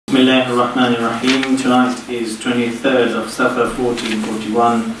Bismillah ar-Rahman ar-Rahim. Tonight is 23rd of Safar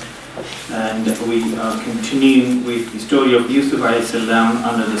 1441 and we are continuing with the story of Yusuf alayhi salam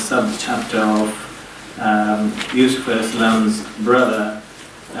under the sub-chapter of Yusuf alayhi salam's brother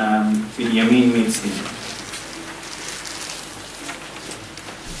Binyamin meets him.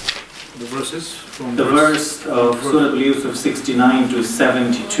 The verses from the verse of Surah Yusuf 69 to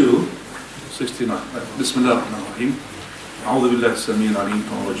 72. 69. Bismillah ar-Rahman ar-Rahim. أعوذ بالله السميع العليم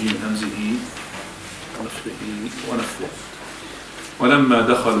من الرجيم همزه ونفخه ونفثه ولما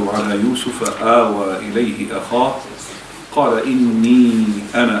دخلوا على يوسف آوى إليه أخاه قال إني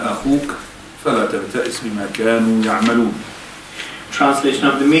أنا أخوك فلا تبتئس بما كانوا يعملون. Translation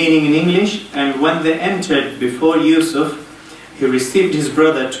of the meaning in English: and when they entered before Yusuf, he received his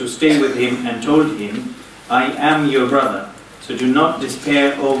brother to stay with him and told him, I am your brother, so do not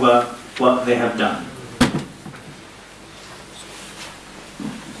despair over what they have done.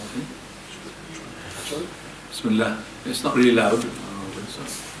 Bismillah. It's not really loud.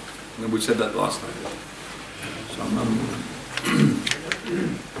 We said that last time. So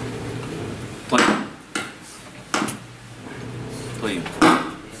طيب.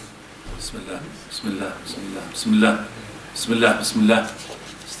 Bismillah. Bismillah. Bismillah. Bismillah. Bismillah. Bismillah.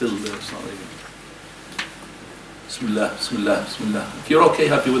 Still there. It's not really. Bismillah. Bismillah. Bismillah. If you're okay,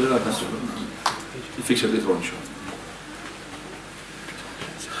 happy with it, that's you fix it later on, sure.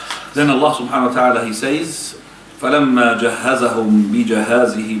 Then Allah subhanahu wa ta'ala, he says, فَلَمَّا جَهَّزَهُمْ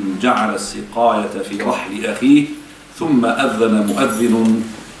بِجَهَازِهِمْ جَعَلَ السِّقَايَةَ فِي رَحْلِ أَخِيهِ ثُمَّ أَذَّنَ مُؤَذِّنٌ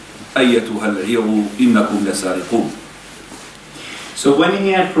أَيَّتُهَا الْعِيرُ إِنَّكُمْ لَسَارِقُونَ. So when he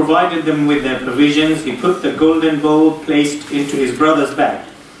had provided them with their provisions, he put the golden bowl placed into his brother's bag.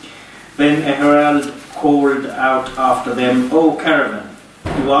 Then a herald called out after them, O caravan,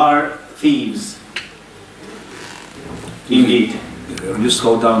 you are thieves. Indeed. Just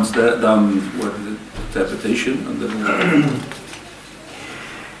go down where the interpretation and then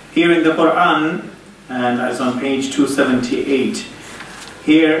here in the Quran, and as on page 278,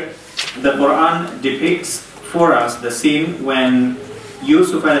 here the Quran depicts for us the scene when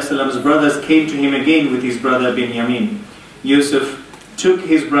Yusuf alayhi salam's brothers came to him again with his brother Binyamin. Yusuf took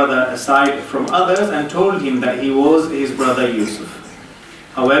his brother aside from others and told him that he was his brother Yusuf.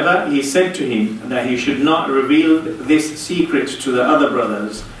 However, he said to him that he should not reveal this secret to the other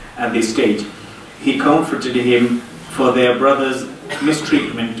brothers at this stage. He comforted him for their brother's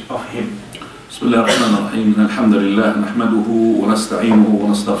mistreatment of him. Bismillah ar-Rahman ar-Rahim. Alhamdulillah, nahmaduhu wa nasta'inuhu wa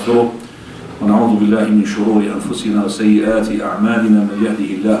nastaghfiruh wa na'udhu billahi min shururi anfusina wa sayyiati a'malina man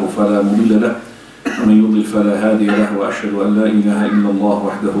yahdihillahu fala mudilla lahu wa man yudlil fala hadiya lahu wa ashhadu an la ilaha illa Allah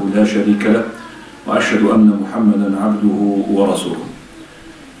wahdahu la sharika lahu wa ashhadu anna Muhammadan 'abduhu wa rasuluh.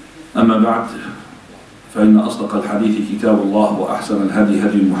 أما بعد فإن أصدق الحديث كتاب الله وأحسن الهدي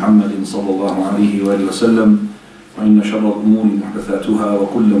هدي محمد صلى الله عليه وآله وسلم وإن شر الأمور محدثاتها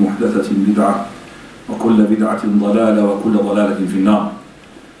وكل محدثة بدعة وكل بدعة ضلالة وكل ضلالة في النار.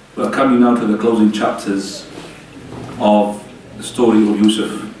 We are coming now to the closing chapters of the story of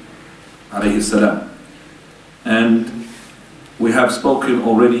Yusuf عليه السلام, and we have spoken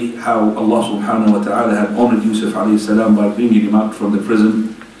already how Allah subhanahu wa ta'ala had honored Yusuf عليه السلام by bringing him out from the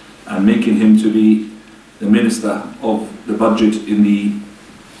prison and making him to be the minister of the budget in the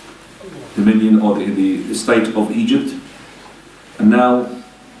dominion or the state of Egypt. And now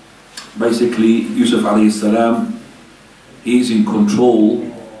basically Yusuf alayhi salam is in control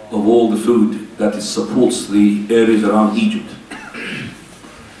of all the food that supports the areas around Egypt.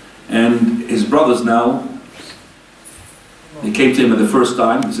 And his brothers now, they came to him at the first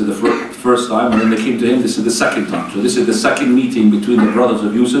time. This is the first time, and then they came to him. This is the second time. So this is the second meeting between the brothers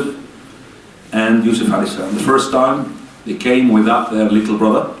of Yusuf and Yusuf alayhi salam. The first time they came without their little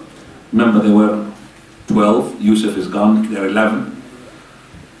brother. Remember, they were 12. Yusuf is gone. They're 11.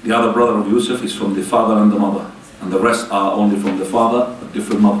 The other brother of Yusuf is from the father and the mother, and the rest are only from the father but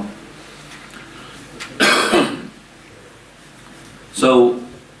different mother. So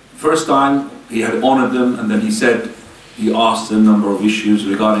first time he had honored them, and then he asked a number of issues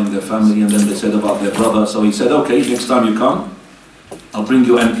regarding their family, and then they said about their brother. So he said, okay, next time you come, I'll bring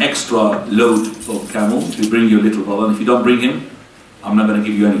you an extra load of camel to bring your little brother, and if you don't bring him, I'm not going to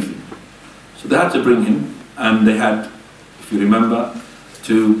give you anything. So they had to bring him, and they had, if you remember,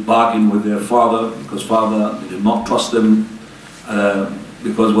 to bargain with their father, because father did not trust them,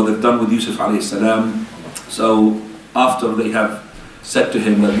 because what they've done with Yusuf alayhi salam. So after they have said to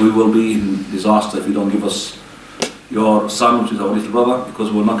him that we will be in disaster if you don't give us your son, which is our little brother,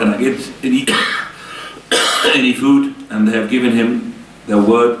 because we're not going to get any food, and they have given him their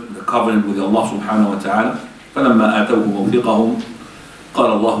word, the covenant with Allah subhanahu wa ta'ala. فَلَمَّا آتَوْهُ مَوْثِقَهُمْ قال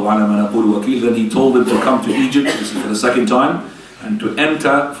الله على ما نقول وكيل. Then he told them to come to Egypt, this is for the second time, and to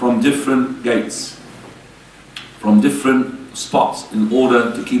enter from different gates, from different spots, in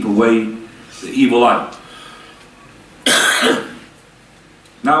order to keep away the evil eye.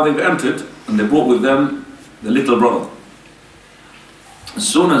 Now they've entered, and they brought with them the little brother. As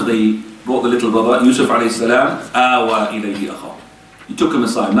soon as they brought the little brother, Yusuf alayhi salam, awa ilayhi akhahu. He took him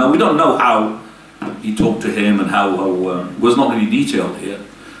aside. Now we don't know how he talked to him and how it was not really detailed here.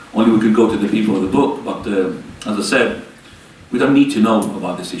 Only we could go to the people of the book. But as I said, we don't need to know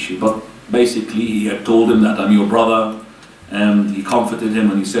about this issue. But basically, he had told him that I'm your brother, and he comforted him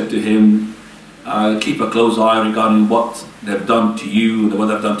and he said to him, keep a close eye regarding what they've done to you and what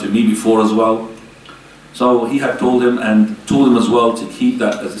they've done to me before as well. So he had told him, and told him as well to keep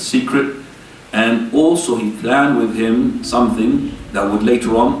that as a secret. And also he planned with him something that would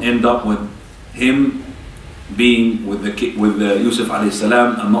later on end up with him being with Yusuf alayhi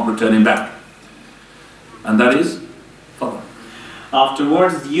salam and not returning back. And that is,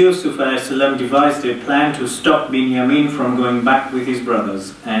 afterwards, Yusuf alayhi salam devised a plan to stop Binyamin from going back with his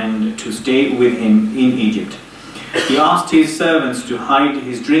brothers and to stay with him in Egypt. He asked his servants to hide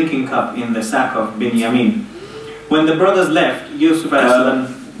his drinking cup in the sack of Binyamin. When the brothers left, Yusuf alayhi salam...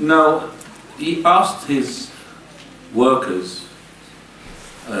 No, he asked his workers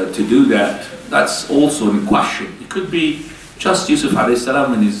to do that. That's also in question. It could be just Yusuf alayhi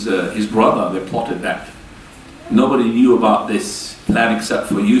salam and his brother, they plotted that. Nobody knew about this plan except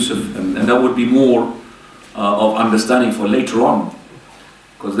for Yusuf, and that would be more of understanding for later on.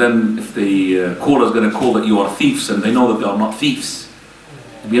 Because then if the caller is going to call that you are thieves and they know that they are not thieves,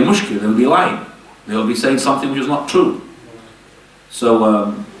 it'll be a mushkil, they'll be lying. They'll be saying something which is not true.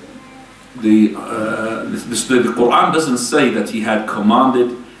 So the Quran doesn't say that he had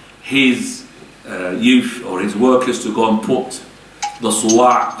commanded his youth or his workers to go and put the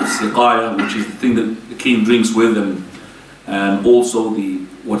suwa', the siqaya, which is the thing that the king drinks with, and also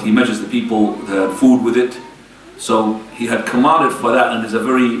what he measures the people, the food with it. So he had commanded for that, and it's a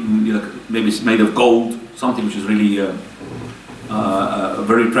very, maybe it's made of gold, something which is really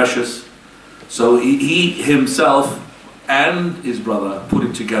very precious. So he himself and his brother put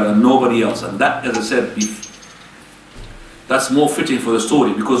it together, nobody else. And that, as I said, that's more fitting for the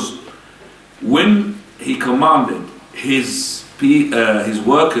story, because when he commanded his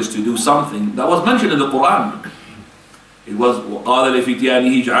workers to do something, that was mentioned in the Quran. It was وَقَالَ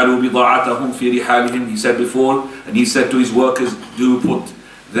لِفِتْيَانِهِ جَعَلُوا بِضَاعَتَهُم فِي رِحَالِهِمْ. He said before, and he said to his workers, do put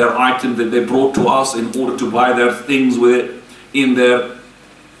their item that they brought to us in order to buy their things with it in their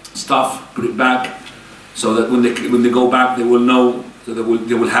stuff, put it back, so that when they go back they will know, so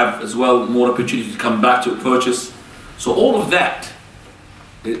they will have as well more opportunity to come back to purchase. So all of that,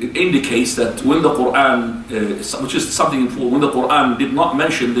 it indicates that when the Quran, which is something important, when the Quran did not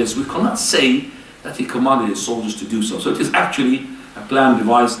mention this, we cannot say that he commanded his soldiers to do so. So it is actually a plan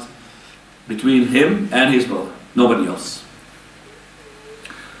devised between him and his brother, nobody else.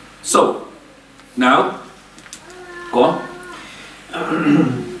 So, now, go on.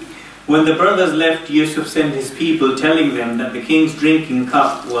 When the brothers left, Yusuf sent his people telling them that the king's drinking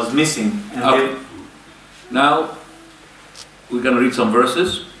cup was missing. And okay. Now, we're going to read some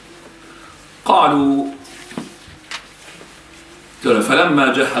verses. قالوا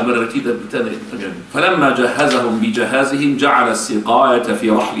فلما جهزهم بجهازهم جعل السقاية في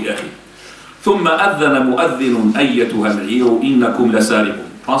رحل أخيه ثم أذن مؤذن أيتها العير إنكم لسارقون.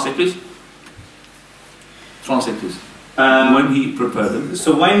 Translate please. Translate please. When he prepared them.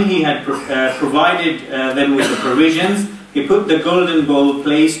 So when he had provided them with the provisions, he put the golden bowl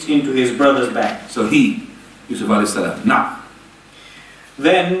placed into his brother's bag. So he, Yusuf alayhi salam. Now.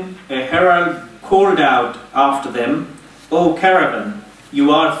 Then a herald called out after them, O caravan,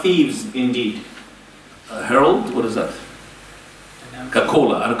 you are thieves indeed. A herald? What is that? A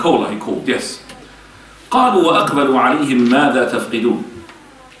caller he called, yes. قالوا وأقبلوا عليهم ماذا تفقدون.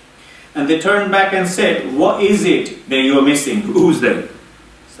 And they turned back and said, what is it that you are missing? Who's they?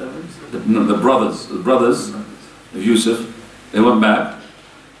 Servants? The brothers of Yusuf. They went back.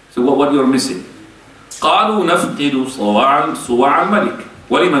 So what you're missing? قالوا نفقد صواع الملك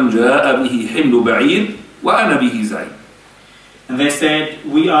ولمن جاء به حمل بعير وأنا به زعيم. And they said,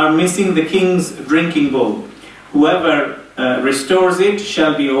 we are missing the king's drinking bowl. Whoever restores it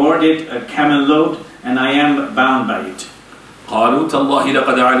shall be awarded a camel load, and I am bound by it. قالوا تالله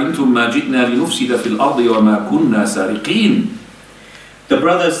لقد علمتم ما جئنا لنفسد في الأرض وما كنا سارقين. The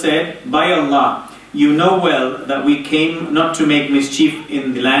brothers said, by Allah, you know well that we came not to make mischief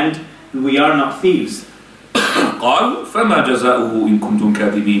in the land, and we are not thieves. قالوا فما جزاؤه إن كنتم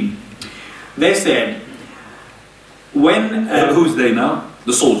كاذبين. They said, when who's they now?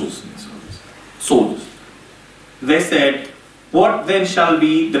 The soldiers. Soldiers. They said, what then shall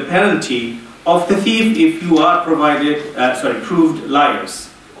be the penalty of the thief if you are proved liars?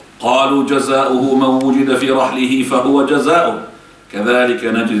 قالوا جزاؤه من وجد في رحله فهو جزاؤه كذلك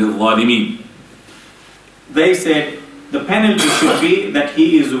نجزي الظالمين. They said the penalty should be that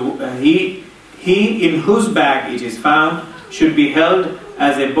he in whose bag it is found should be held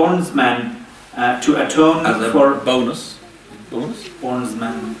as a bondsman to atone for bonus.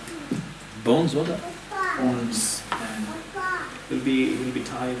 Bondsman. Bones, what? Bondsman. Will be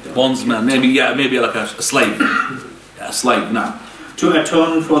tied. Bondsman, maybe like a slave. Yeah, a slave now. To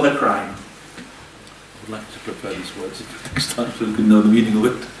atone for the crime. I would like to prepare these words next time so we can know the meaning of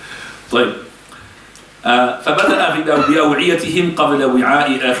it. طيب. فبدأ بأوعيتهم قبل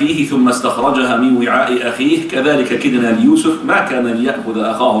وعاء أخيه ثم استخرجها من وعاء أخيه كذلك كدنا ليوسف ما كان ليأخذ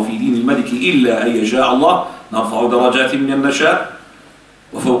أخاه في دين الملك إلا أن يشاء الله نرفع درجات من نشاء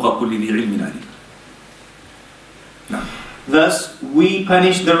وفوق كل ذي علم عليم. Thus we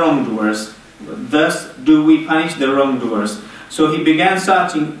punish the wrongdoers. Thus do we punish the wrongdoers. So he began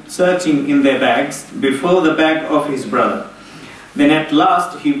searching in their bags before the bag of his brother. Then at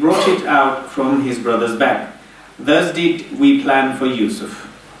last he brought it out from his brother's bag. Thus did we plan for Yusuf.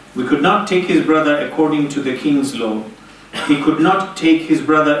 We could not take his brother according to the king's law. He could not take his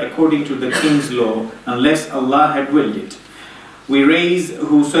brother according to the king's law unless Allah had willed it. We raise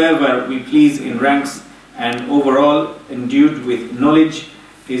whosoever we please in ranks, and overall endued with knowledge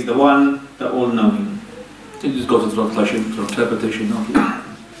is the one, the all-knowing. Can you just go to the interpretation now, please?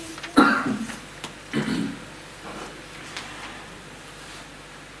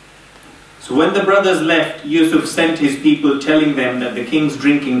 So when the brothers left, Yusuf sent his people telling them that the king's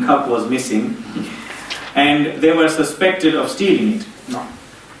drinking cup was missing and they were suspected of stealing it. No.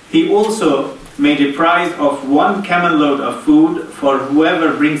 He also made a prize of 1 camel load of food for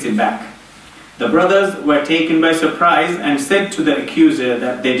whoever brings it back. The brothers were taken by surprise and said to the accuser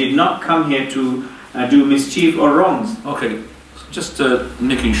that they did not come here to do mischief or wrongs. Okay, just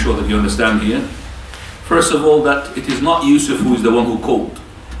making sure that you understand here. First of all, that it is not Yusuf who is the one who called.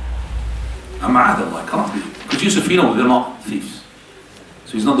 Ma'adallah, can't be. Because Yusuf, you know, they're not thieves.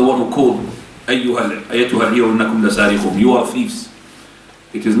 So he's not the one who called, you are thieves.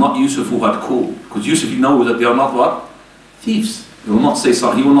 It is not Yusuf who had called. Because Yusuf knows that they are not what? Thieves. He will not say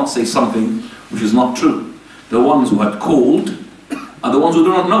something which is not true. The ones who had called are the ones who do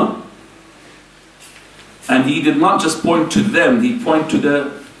not know. And he did not just point to them, he pointed to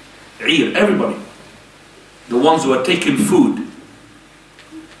the everybody. The ones who had taken food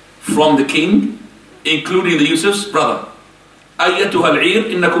from the king, including the Yusuf's brother. أَيَّتُهَا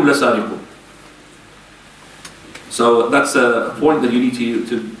الْعِيرِ إِنَّكُمْ لَسَارِقُونَ. So that's a point that you need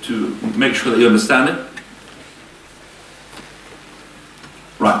to make sure that you understand it.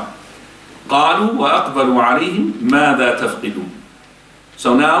 Right. قَالُوا وَأَقْبَلُوا عَلَيْهِمْ مَاذَا تَفْقِدُونَ.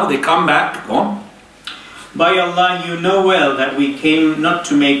 So now they come back, go on. By Allah, you know well that we came not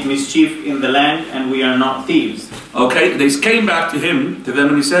to make mischief in the land and we are not thieves. Okay, they came back to them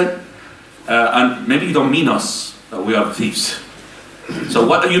and he said, and maybe you don't mean us, that we are thieves. So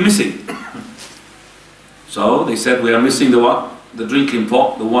what are you missing? So they said, we are missing the what? The drinking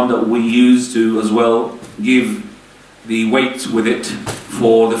pot, the one that we use to as well give the weight with it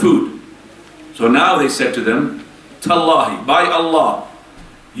for the food. So now they said to them, Tallahi, by Allah,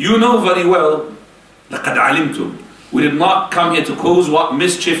 you know very well, لَقَدْ عَلِمْتُمْ. We did not come here to cause what?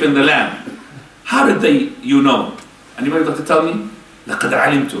 Mischief in the land. How did you know? Anybody got to tell me? لَقَدْ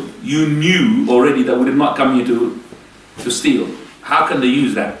عَلِمْتُمْ. You knew already that we did not come here to steal. How can they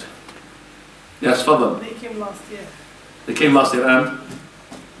use that? Yes, Fadl. They came last year. They came last year and?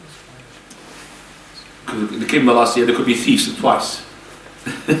 They came last year, they could be thieves twice.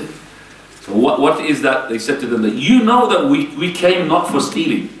 So what is that? They said to them that you know that we came not for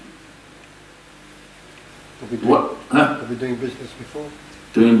stealing. Have we doing business before?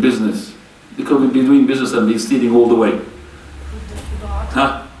 Doing business. Because we've been doing business and been stealing all the way.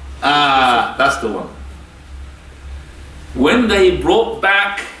 Huh? Ah, that's the one. When they brought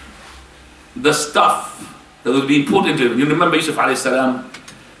back the stuff that was being put into it, you remember Yusuf alayhi salam,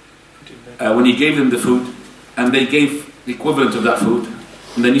 when he gave them the food, and they gave the equivalent of that food,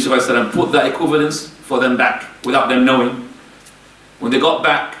 and then Yusuf alayhi salam put that equivalence for them back, without them knowing. When they got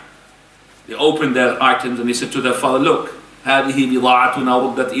back, they opened their items and they said to their father, look, هذه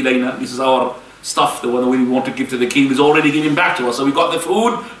بضاعتنا ردت إلينا. This is our stuff, the one that we want to give to the king is already given back to us. So we got the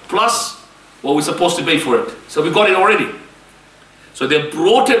food plus what we're supposed to pay for it. So we got it already. So they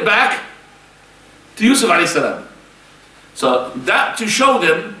brought it back to Yusuf alayhi salam. So that to show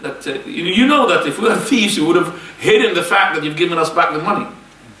them that you know that if we were thieves, we would have hidden the fact that you've given us back the money.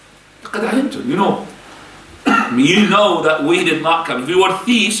 You know, you know that we did not come. If we were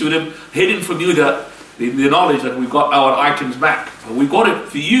thieves, we would have hidden from you the knowledge that we got our items back. But we got it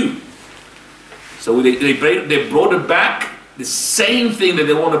for you. So they brought it back, the same thing that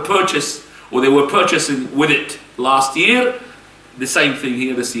they want to purchase, or they were purchasing with it last year, the same thing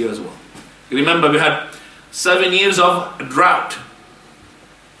here this year as well. You remember we had 7 years of drought.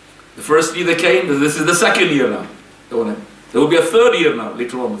 The first year they came, this is the second year now. There will be a third year now,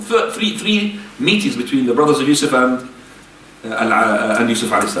 later on. Three meetings between the brothers of Yusuf and Yusuf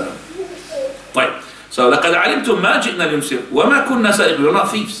alayhi salam. Right. So, لَقَدْ عَلِمْتُمْ مَا جِئْنَا لِنُفْسِدَ وَمَا كُنَّا سَائِقِينَ. We're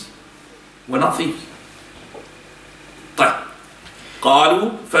not thieves. We're not thieves. طيب.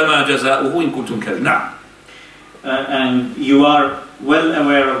 قالوا فما جزاؤه إن كنتم كاذبين. نعم. And you are well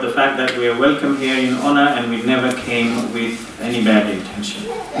aware of the fact that we are welcome here in honor and we never came with any bad intention.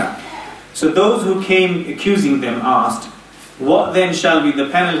 نعم. So those who came accusing them asked, what then shall be the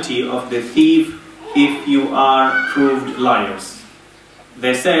penalty of the thief if you are proved liars?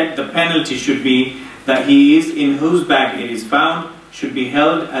 They said the penalty should be that he is in whose bag it is found should be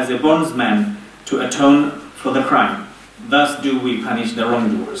held as a bondsman to atone for the crime. Thus do we punish the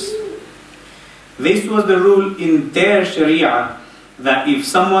wrongdoers. This was the rule in their Sharia, that if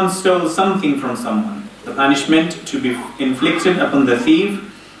someone stole something from someone, the punishment to be inflicted upon the thief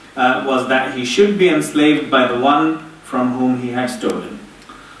was that he should be enslaved by the one from whom he had stolen.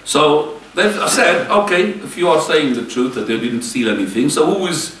 So they've said, okay, if you are saying the truth that they didn't steal anything, so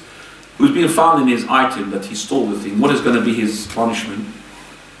who's been found in his item that he stole the thing, what is going to be his punishment?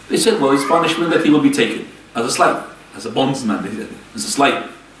 They said, well, his punishment that he will be taken as a slave, as a bondsman, as a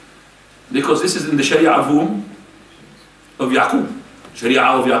slave. Because this is in the Sharia of whom? Of Yaqub. Sharia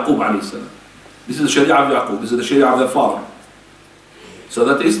of Yaqub alayhi salam. This is the Sharia of Yaqub. This is the Sharia of their father. So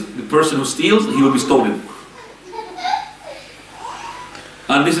that is, the person who steals, he will be stolen.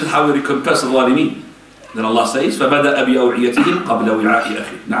 And this is how we recompense the Zalimeen. Then Allah says, فَبَدَأَ بِأَوْعِيَتِهِمْ قَبْلَ وِعَاءِ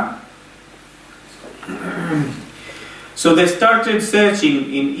أَخِيهِ. Now. So they started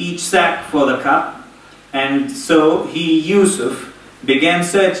searching in each sack for the cup, and so Yusuf, began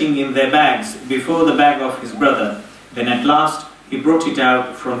searching in their bags before the bag of his brother. Then at last he brought it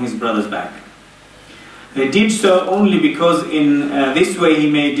out from his brother's bag. He did so only because in this way he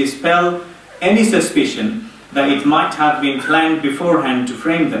may dispel any suspicion that it might have been planned beforehand to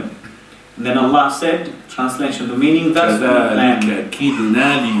frame them. And then Allah said, translation, the meaning, thus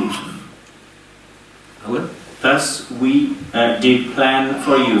we did plan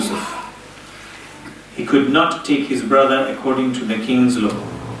for Yusuf. He could not take his brother according to the king's law.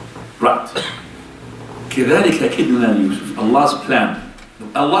 Right. كذلك كدنا ليوسف. Allah's plan.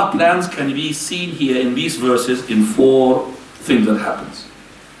 Allah's plans can be seen here in these verses in 4 things that happens.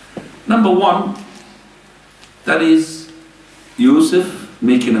 Number 1, that is Yusuf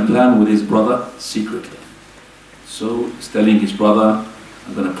making a plan with his brother secretly. So he's telling his brother,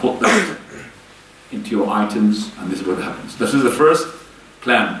 I'm going to put that into your items, and this is what happens. This is the first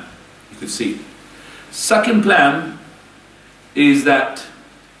plan you could see. Second plan is that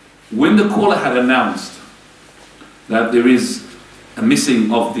when the caller had announced that there is a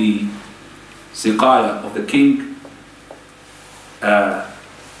missing of the siqaya of the king,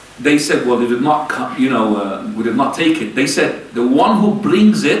 they said, well, they did not come, we did not take it. They said, the one who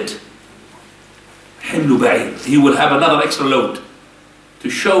brings it, he will have another extra load, to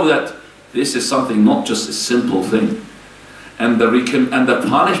show that this is something, not just a simple thing. And the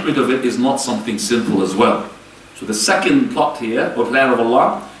punishment of it is not something simple as well. So the second plot here, or plan of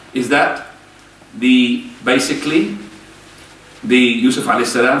Allah, is that basically the Yusuf alayhi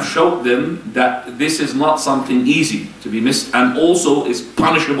salam showed them that this is not something easy to be missed, and also is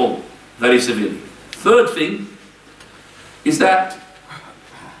punishable very severely. Third thing is that,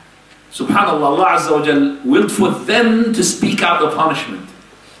 subhanallah, Allah Azza wa Jal willed for them to speak out the punishment.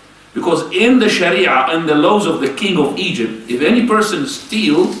 Because in the Sharia, in the laws of the king of Egypt, if any person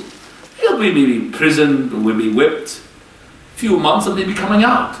steals, he'll be maybe imprisoned, will be whipped, few months and they'll be coming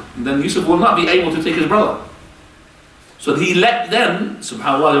out. And then Yusuf will not be able to take his brother. So he let them,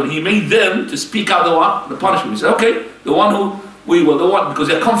 subhanAllah, he made them to speak out the punishment. He said, okay, the one who, because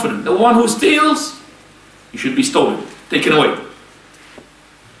they're confident, the one who steals, he should be stolen, taken away.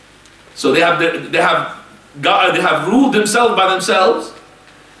 So they have ruled themselves by themselves,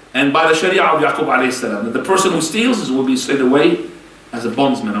 and by the Sharia of Yaqub alayhi salam, that the person who steals will be straight away as a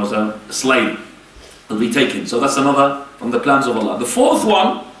bondsman or as a slave, will be taken. So that's another from the plans of Allah. The fourth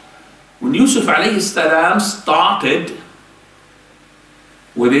one, when Yusuf alayhi salam started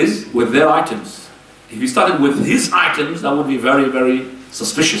with their items. If he started with his items, that would be very, very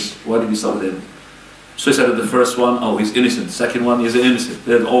suspicious. Why did he start with them? So he said that the first one, oh, he's innocent. Second one, he's innocent.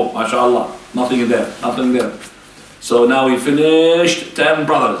 Then, oh, mashallah, nothing in there, nothing there. So now he finished 10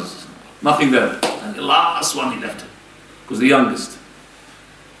 brothers, nothing there. And the last one he left, was the youngest.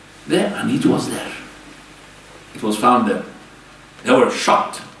 There, and it was there. It was found there. They were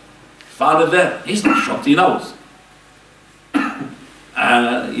shocked. Found it there. He's not shocked, he knows.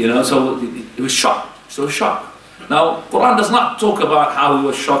 You know, so he was shocked. So shocked. Now, Quran does not talk about how he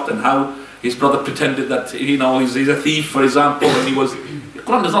was shocked and how his brother pretended that, you know, he's a thief, for example, and he was.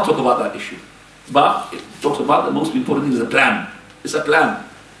 Quran does not talk about that issue. But it talks about the most important thing is a plan. It's a plan.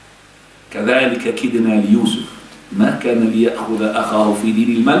 كذلك كدنا ليوسف ما كان ليأخذ أخاه في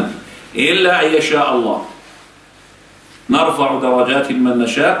دين الملك إلا أن يشاء الله نرفع درجات من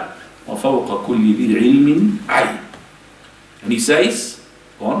نشاء وفوق كل ذي علم عليم. And he says,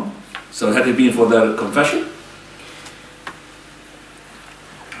 go on, so had it been for their confession?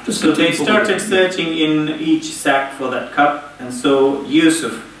 So they started searching in each sack for that cup, and so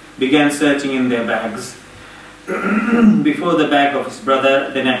Yusuf began searching in their bags before the bag of his brother.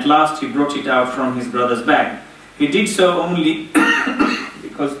 Then at last he brought it out from his brother's bag. He did so only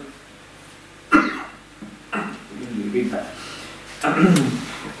because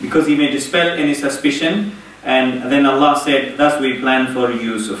because he may dispel any suspicion. And then Allah said, thus we planned for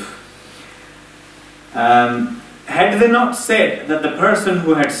Yusuf. Had they not said that the person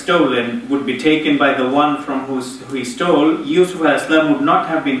who had stolen would be taken by the one from who he stole, Yusuf al-Islam would not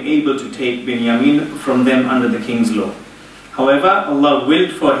have been able to take Binyamin from them under the king's law. However, Allah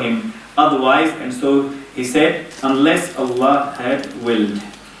willed for him otherwise, and so he said, unless Allah had willed.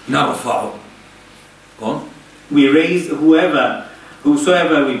 Go on. We raise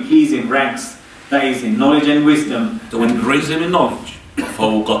whosoever we please in ranks, that is in knowledge and wisdom. So when we raise him in knowledge,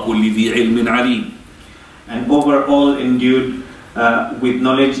 فَوْقَ كُلِّ ذِي عِلْمٍ عَلِيمٍ. And over all endued with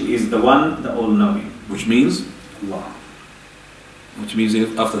knowledge is the one, the all-knowing. Which means? Allah. Which means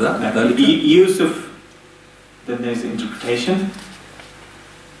after that? Yusuf, then there's interpretation.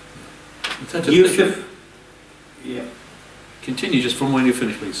 Yusuf, yeah. Continue just from when you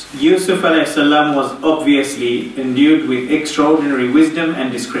finish, please. Yusuf alayhi salam was obviously endued with extraordinary wisdom and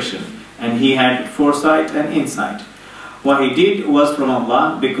discretion, and he had foresight and insight. What he did was from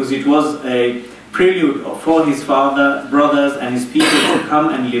Allah, because it was a prelude for his father, brothers and his people to come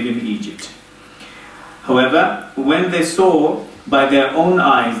and live in Egypt. However, when they saw by their own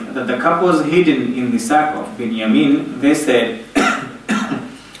eyes that the cup was hidden in the sack of Binyamin, they said,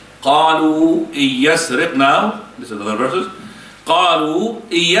 قالوا إن يسرق, now listen to the verses. قالوا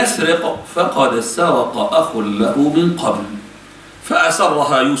إن يسرق فقد سرق أخ له من قبل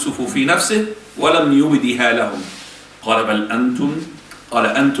فأسرها يوسف في نفسه ولم يبدها لهم قال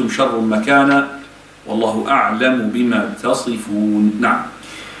أنتم شر مكانا والله أعلم بما تصفون. نعم.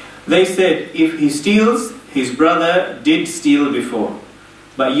 They said, if he steals, his brother did steal before.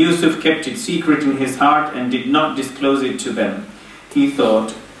 But Yusuf kept it secret in his heart and did not disclose it to them. He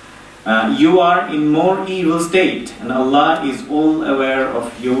thought, you are in more evil state, and Allah is all aware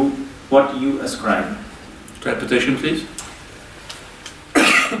of you, what you ascribe. Repetition, please.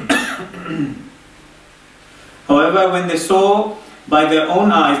 However, when they saw by their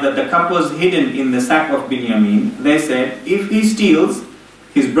own eyes that the cup was hidden in the sack of Binyamin, they said, if he steals,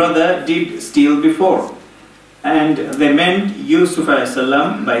 his brother did steal before. And they meant Yusuf a.s.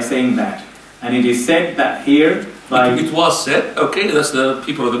 by saying that. And it is said that here, it was said, okay, that's the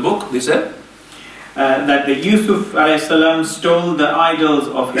people of the book, they said, that the Yusuf a.s. stole the idols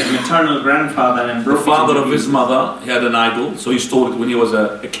of his maternal grandfather and broke it. The father of his mother, he had an idol, so he stole it when he was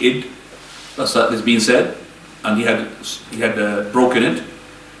a kid. That's being said. And he had broken it.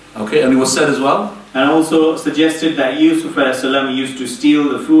 Okay, and it was said as well. And also suggested that Yusuf a.s. used to steal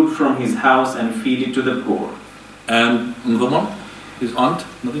the food from his house and feed it to the poor. And another one? His aunt?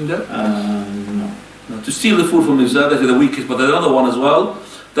 Nothing there? No. To steal the food from his dad, that's the weakest. But there's another one as well,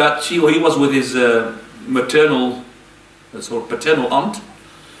 that he was with his maternal, or paternal aunt,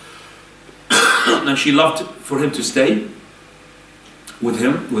 and she loved for him to stay with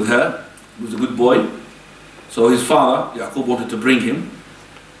her. He was a good boy. So his father, Yaqub, wanted to bring him,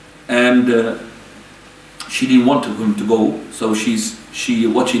 and she didn't want him to go. So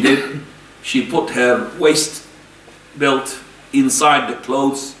what she did, she put her waist belt inside the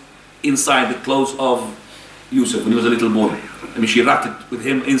clothes of Yusuf when he was a little boy. I mean, she wrapped it with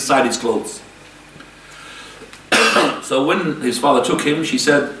him inside his clothes. So when his father took him, she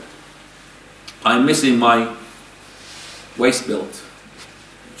said, I'm missing my waist belt.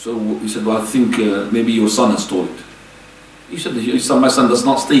 So he said, well, I think maybe your son has stolen it. He said, my son does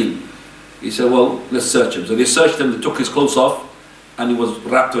not steal. He said, well, let's search him. So they searched him, they took his clothes off, and he was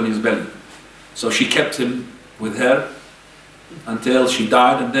wrapped on his belly. So she kept him with her until she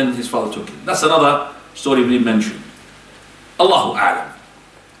died, and then his father took him. That's another story we mentioned. Allahu A'lam.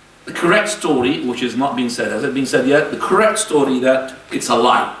 The correct story, which is not being said, has it been said yet? The correct story that it's a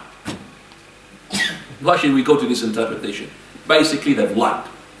lie. Why should we go to this interpretation? Basically, they've lied.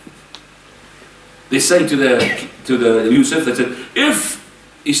 They say to the Yusuf, they said, if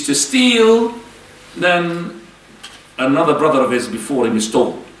he's to steal, then another brother of his before him is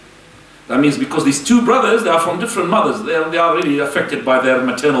stole. That means because these two brothers, they are from different mothers. They are really affected by their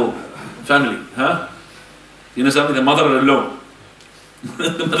maternal family. Huh? You know something? The mother-in-law.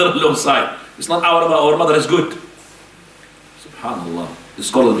 The mother-in-law side. It's not our mother is good. SubhanAllah. The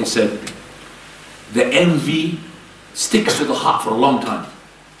scholar, they said, the envy sticks to the heart for a long time.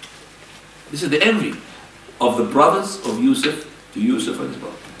 This is the envy of the brothers of Yusuf to Yusuf and his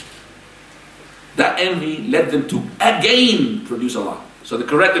brother. That envy led them to again produce a lie. So the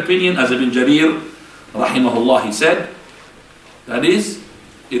correct opinion, as Ibn Jarir, rahimahullah, he said, that is,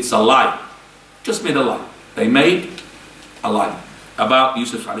 it's a lie. Just made a lie. They made a lie about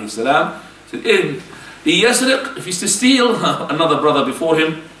Yusuf alayhi salam. Said, if he's to steal, another brother before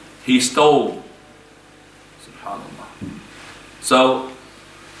him, he stole. Subhanallah. So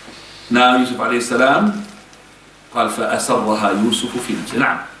now Yusuf alayhi salam, قال فأسرها يوسف في نفسه.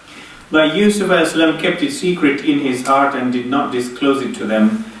 نعم. But Yusuf alayhi salam kept it secret in his heart and did not disclose it to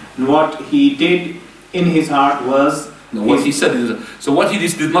them. And what he did in his heart was... No, what he said is, so what he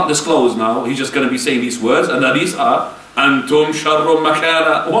did not disclose now, he's just going to be saying these words, and these are أنتم شر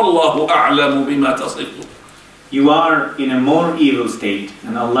مكانا والله أعلم بما تصفون. You are in a more evil state,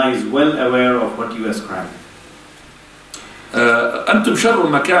 and Allah is well aware of what you ascribe. أنتم شر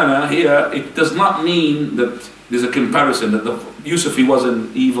مكانا here, it does not mean that there's a comparison that Yusuf he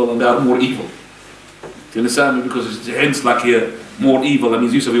wasn't evil and they are more evil. Do you understand me? Because it hints like here more evil, that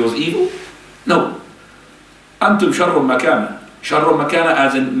means Yusuf he was evil. No. أنتم شر مكانا. شر مكانا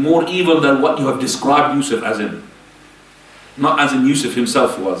as in more evil than what you have described Yusuf as in. Not as in Yusuf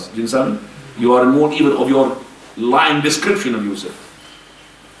himself was. Do you understand me? You are more evil of your lying description of Yusuf.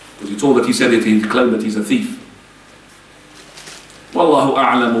 Because you told that he said it, he claimed that he's a thief. Wallahu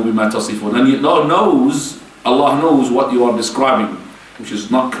a'lamu bima tasifun. And Allah knows what you are describing, which is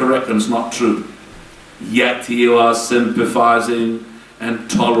not correct and it's not true. Yet you are sympathizing and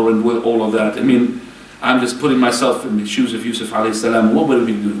tolerant with all of that. I mean, I'm just putting myself in the shoes of Yusuf alayhi salam. What would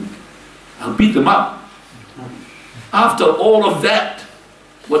we do? I'll beat them up. After all of that,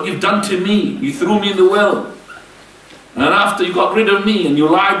 what you've done to me, you threw me in the well. And after you got rid of me and you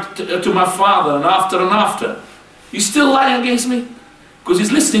lied to my father, and after, you still lying against me? Because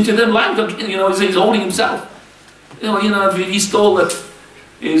he's listening to them lying, you know, he's holding himself. You know, he stole that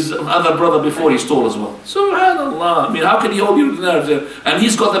his other brother before he stole as well. SubhanAllah. I mean, how can he hold you to nerves? And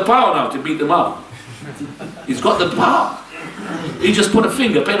he's got the power now to beat them up. He's got the power. He just put a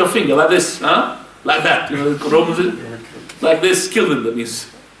finger, paint a finger like this, huh? Like that, you know, like this, kill them. That means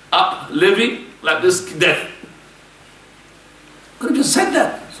up, living, like this, death. Could have just said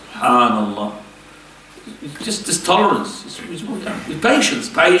that. SubhanAllah. Just this tolerance,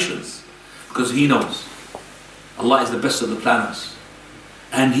 patience. Because he knows. Allah is the best of the planners.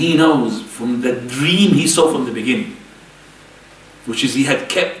 And he knows from the dream he saw from the beginning, which is he had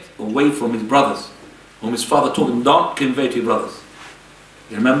kept away from his brothers, whom his father told him, don't convey to your brothers.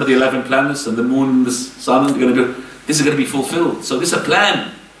 You remember the 11 planets and the moon and the sun? This is going to be fulfilled. So this is a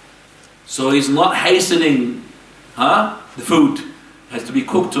plan. So he's not hastening. The food has to be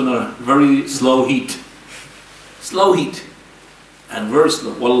cooked on a very slow heat. Slow heat. And very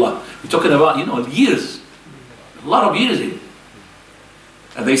slow. Wallah. We're talking about, years. A lot of years here.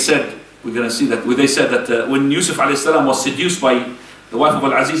 And they said, we're going to see that, they said that when Yusuf a.s. was seduced by the wife of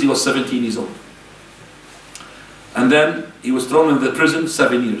Al-Aziz, he was 17 years old. And then he was thrown into the prison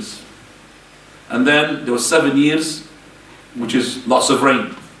 7 years. And then there was 7 years, which is lots of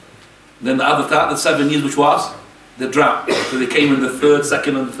rain. Then the 7 years, which was the drought. So they came in the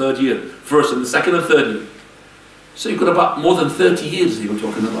second and the third year. First and the second and third year. So you got about more than 30 years he was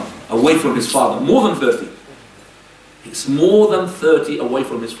talking about, away from his father. More than 30. It's more than 30 away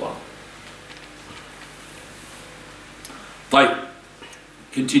from his father. Right.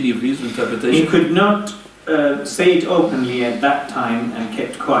 Continue please, interpretation. He could not say it openly at that time and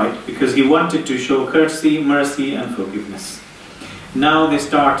kept quiet because he wanted to show courtesy, mercy and forgiveness. Now they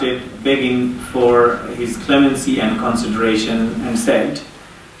started begging for his clemency and consideration and said,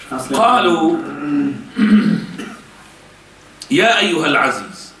 قالوا يا أيها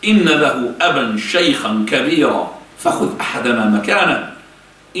العزيز إن له أبا شيخا كبيرا فخذ أحدنا مكانه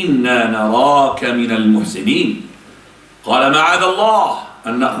إنا نراك من المحسنين قال معاذ الله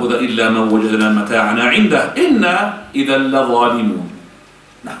أن نأخذ إلا من وجدنا متاعنا عنده إنا إذا لظالمون.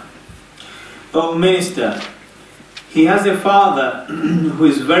 O minister, he has a father who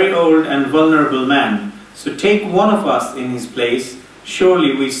is very old and vulnerable man. So take one of us in his place.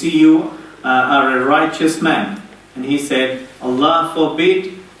 Surely we see you are a righteous man. And he said, Allah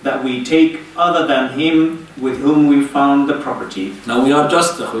forbid that we take other than him with whom we found the property. Now we are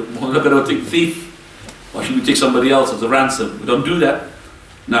just, we're not going to take thief. Why should we take somebody else as a ransom? We don't do that.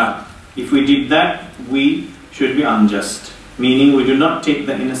 Now, if we did that, we should be unjust. Meaning we do not take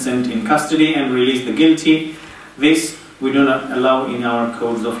the innocent in custody and release the guilty. This we do not allow in our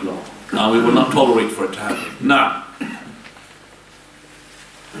codes of law. Now we will not tolerate for it to happen. Now,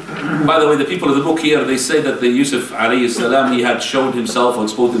 by the way, the people of the book here, they say that the Yusuf alayhi salam, he had showed himself or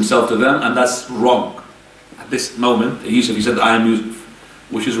exposed himself to them, and that's wrong. At this moment, Yusuf, he said, I am Yusuf,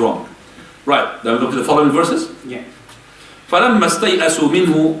 which is wrong. Right, now we look at the following verses. Yeah. فَلَمَّا اسْتَيْأَسُوا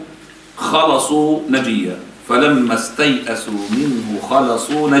مِنْهُ خَلَصُوا نَجِيًّا فَلَمَّا اسْتَيْأَسُوا مِنْهُ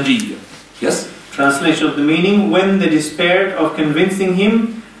خَلَصُوا نَجِيًّا. Yes? Translation of the meaning: when they despaired of convincing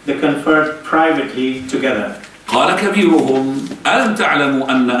him, they conferred privately together. قال كبيرهم ألم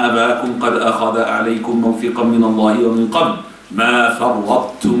تعلموا أن أباكم قد أخذ عليكم موثقا من الله ومن قبل ما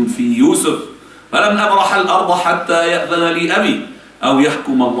فرطتم في يوسف فلم أبرح الأرض حتى يأذن لي أبي أو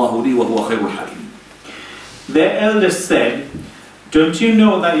يحكم الله لي وهو خير الحاكمين. Their elders said, don't you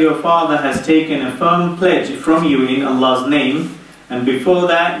know that your father has taken a firm pledge from you in Allah's name, and before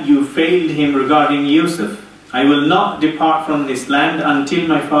that you failed him regarding Yusuf? I will not depart from this land until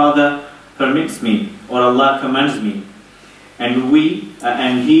my father permits me, or Allah commands me,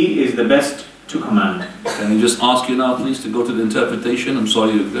 and he is the best to command. Can I just ask you now, please, to go to the interpretation? I'm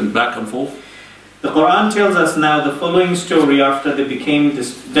sorry, going back and forth. The Quran tells us now the following story after they became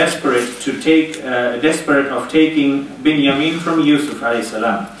desperate of taking Binyamin from Yusuf alayhi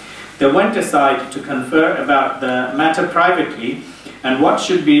salam. They went aside to confer about the matter privately and what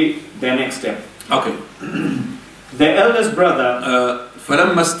should be their next step. Okay. Their eldest brother.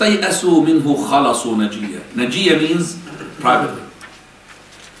 فَلَمَّا اسْتَيْأَسُوا مِنْهُ خَلَصُوا نَجِيًّا. Najiyya means privately.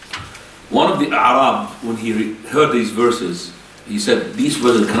 One of the Arab, when he heard these verses, he said, these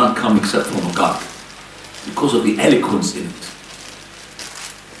verses cannot come except from God, because of the eloquence in it.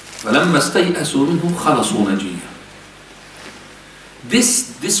 فَلَمَّا اسْتَيْأَسُوا مِنْهُ خَلَصُوا نَجِيًّا.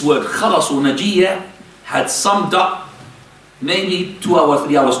 This word, خَلَصُوا نَجِيًّا, had summed up maybe 2 hours,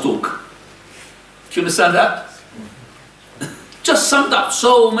 3 hours talk. Do you understand that? Just summed up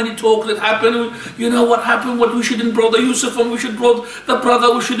so many talks that happened. You know what happened, what we shouldn't brought the Yusuf, and we should brought the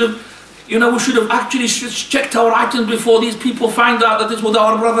brother, we should have actually checked our items before these people find out that this was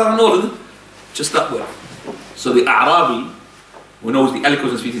our brother and all of it. Just that way. So the Arabi, who knows the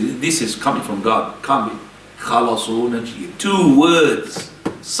eloquence of speaking, this is coming from God. Can't be. Khalasu Najiyya. 2 words,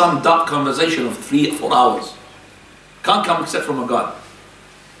 summed up conversation of 3 or 4 hours. Can't come except from a God.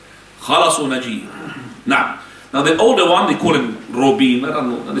 Khalasu Najiyya. Now the older one, they call him Robin. I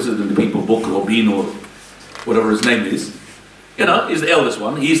don't know, this is in the people book, Robin or whatever his name is. You know, he's the eldest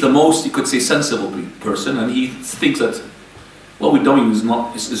one. He's the most, you could say, sensible person, and he thinks that what we're doing is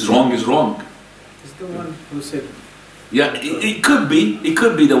wrong. Is wrong. Is the one who said? Yeah, it could be. It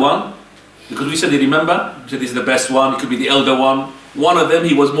could be the one, because we said, remember, we said he's the best one. It could be the elder one. One of them,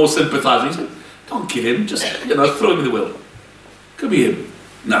 he was more sympathizing. He said, "Don't kill him. Just throw him in the well." Could be him.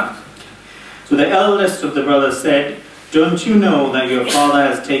 No. So the eldest of the brothers said, don't you know that your father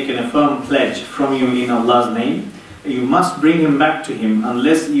has taken a firm pledge from you in Allah's name? You must bring him back to him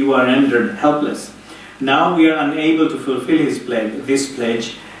unless you are rendered helpless. Now we are unable to fulfill this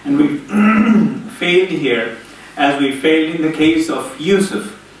pledge, and we failed here as we failed in the case of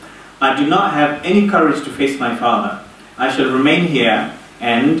Yusuf. I do not have any courage to face my father. I shall remain here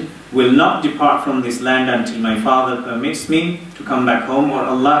and will not depart from this land until my father permits me to come back home, or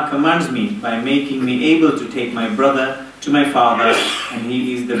Allah commands me by making me able to take my brother to my father, and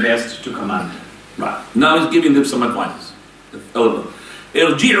he is the best to command. Right. Now he's giving them some advice.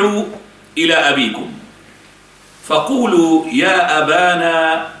 ارجعوا إلى أبيكم فقولوا يا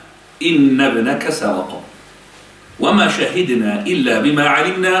أبانا إن ابنك سرق وما شهدنا إلا بما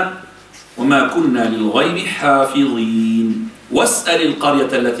علمنا وما كنا للغيب حافظين واسأل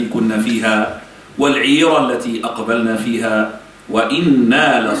القرية التي كنا فيها والعير التي أقبلنا فيها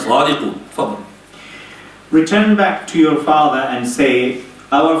وإنا لصادقون. فضل. Return back to your father and say,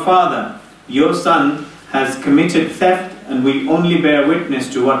 our father, your son has committed theft, and we only bear witness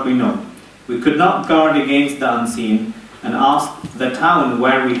to what we know. We could not guard against the unseen, and ask the town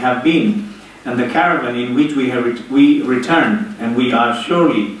where we have been and the caravan in which we return, and we are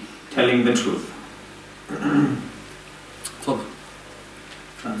surely telling the truth.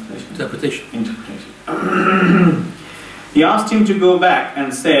 Interpretation. He asked him to go back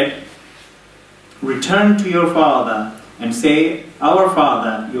and said, return to your father and say, our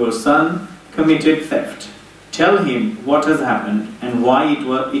father, your son, committed theft. Tell him what has happened and why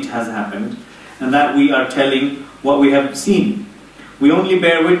it has happened, and that we are telling what we have seen. We only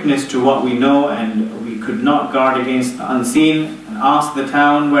bear witness to what we know, and we could not guard against the unseen. And ask the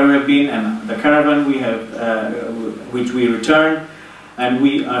town where we have been and the caravan we have, which we returned, and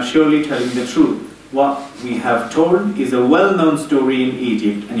we are surely telling the truth. What we have told is a well-known story in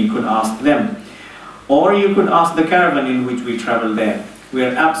Egypt, and you could ask them. Or you could ask the caravan in which we traveled there. We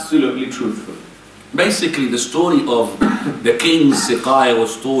are absolutely truthful. Basically, the story of the king's siqaya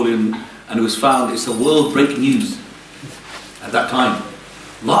was stolen and was found. It's a world-breaking news at that time.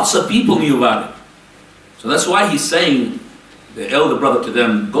 Lots of people knew about it. So that's why he's saying, the elder brother to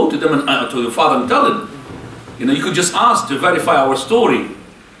them, go to them and to your father and tell him. You know, you could just ask to verify our story.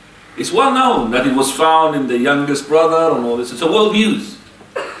 It's well known that it was found in the youngest brother and all this. It's a world news.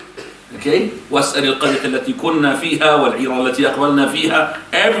 Okay? وَاسْأَلِ الْقَرْيَةَ الَّتِي كُنَّا فِيهَا وَالْعِيرَ الَّتِي أَقْبَلْنَا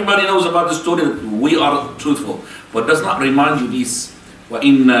فِيهَا. Everybody knows about the story that we are truthful. But does not remind you these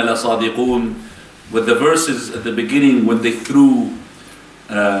وَإِنَّا لَصَادِقُونَ, with the verses at the beginning when they threw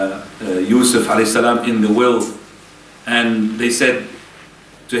Yusuf alayhi salam in the well, and they said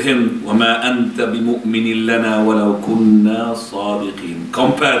to him, وَمَا أَنْتَ بِمُؤْمِنٍ لَنَا وَلَوْ كُنَّا صَادِقِينَ.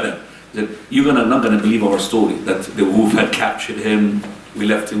 Compare them. That you're not going to believe our story, that the wolf had captured him, we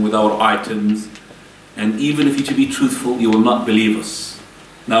left him with our items, and even if you to be truthful, you will not believe us.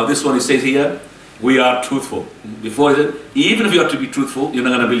 Now this one, he says here, we are truthful. Before he said, even if you are to be truthful, you're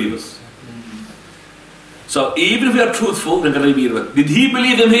not going to believe us. So even if we are truthful, they're going to believe us. Did he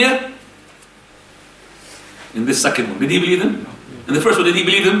believe them here? In this second one, did he believe them? In the first one, did he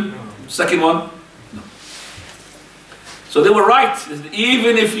believe them? Second one? No. So they were right.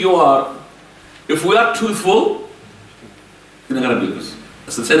 Even if we are truthful, you're not going to believe us.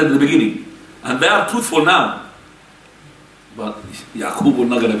 As I said at the beginning. And they are truthful now. But Yaqub will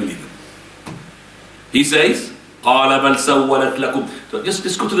not going to believe them. He says, قال بل سولت لكم. So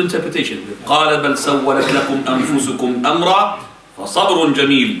just go to the interpretation. قال بل سولت لكم أنفسكم أمرا فصبر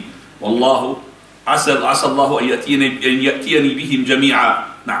جميل والله عسى الله أن يأتيني بهم جميعا.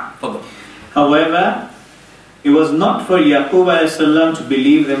 نعم تفضل. However, it was not for Yaqub alayhi salam to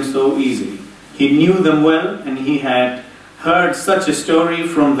believe them so easily. He knew them well, and he had heard such a story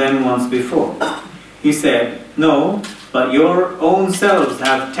from them once before. He said, no, but your own selves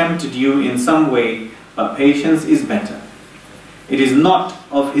have tempted you in some way, but patience is better. It is not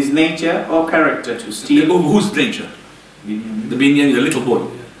of his nature or character to steal. Whose nature? Binyamin. The Binyamin, the little boy.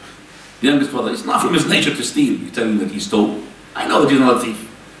 The youngest brother. It's not from his nature to steal. You tell him that he stole. I know that he's not a thief.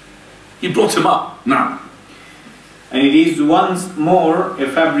 He brought him up. Now. And it is once more a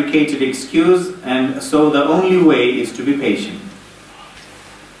fabricated excuse, and so the only way is to be patient.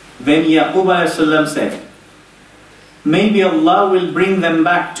 Then Yaqub alayhi salam said, maybe Allah will bring them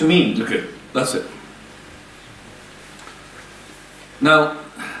back to me. Okay, that's it. Now,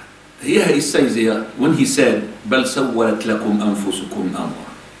 here he says here, when he said, بَلْ سَوَّلَتْ لَكُمْ أَنفُسُكُمْ أَمْرًا,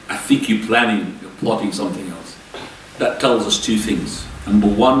 I think you're plotting something else. That tells us two things. Number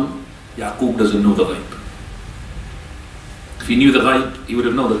one, Yaqub doesn't know the ghaib. If he knew the ghaib, he would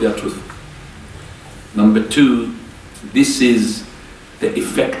have known that they are truthful. Number two, this is the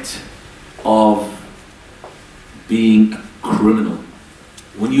effect of being a criminal.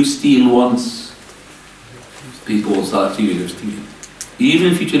 When you steal once, people will start to you stealing.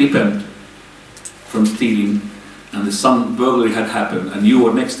 Even if you to repent from stealing and some burglary had happened and you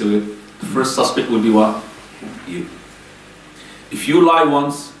were next to it, the first suspect will be what? You. If you lie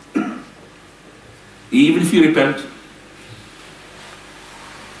once, even if you repent,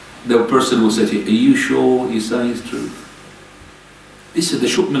 the person will say to you, are you sure you're saying it's true? This is the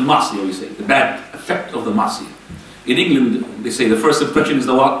shukm al-masiyah, we say, the bad effect of the masiyah. In England, they say the first impression is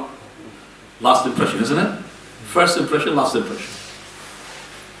the what? Last impression, isn't it? First impression, last impression.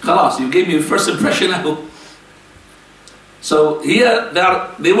 Khalas, you gave me a first impression now. So here,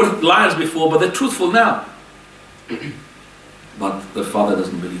 they were liars before, but they're truthful now. But the father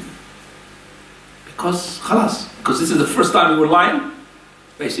doesn't believe it. Because, khalas, because this is the first time you were lying,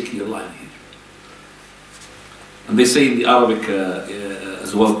 basically you're lying here. And they say in the Arabic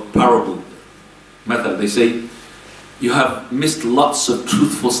as well, parable method, they say, you have missed lots of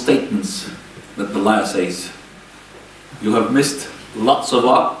truthful statements that the liar says. You have missed lots of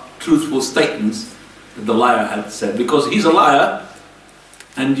truthful statements that the liar had said, because he's a liar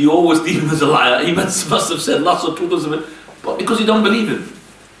and you always deal with a liar. He must have said lots of truthful, but because you don't believe him.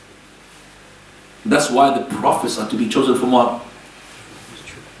 That's why the prophets are to be chosen from what?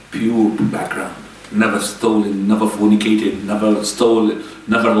 pure background. Never stolen, never fornicated, never stole,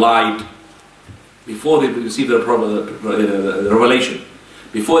 never lied. Before they receive the revelation,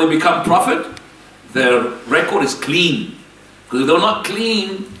 before they become prophet, their record is clean. Because if they're not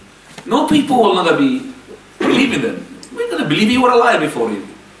clean, no people will not be believing them. We're going to believe you were a liar before you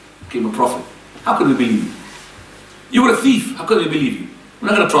became a prophet. How can we believe you? You were a thief. How can we believe you? We're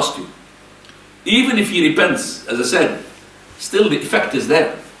not going to trust you. Even if he repents, as I said, still the effect is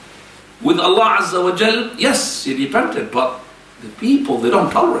there. With Allah Azza wa Jal, yes, he repented, but the people, they don't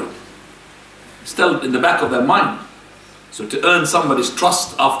tolerate. Still in the back of their mind. So to earn somebody's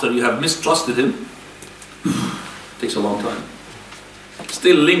trust after you have mistrusted him, takes a long time.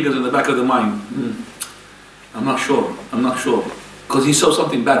 Still lingers in the back of the mind. I'm not sure, because he saw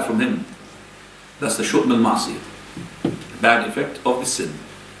something bad from him. That's the shutm al-ma'siyah, bad effect of the sin.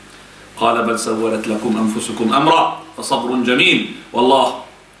 قال بل سولت لكم أنفسكم أمرا فصبر جميل والله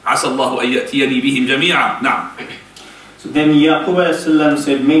عسى الله أن يأتيني بهم جميعا. نعم. So then Yaqub as-salam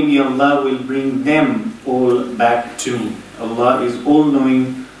said, maybe Allah will bring them all back to me. Allah is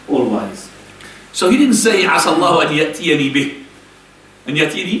all-knowing, all-wise. So he didn't say عسى الله أن يأتيني به. أن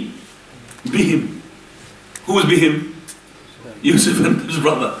يأتيني بهم. Who was bihim? Yusuf and his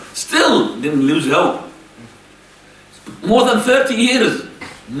brother. Still didn't lose hope. More than 30 years.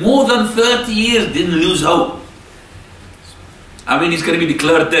 More than 30 years didn't lose hope. I mean, he's going to be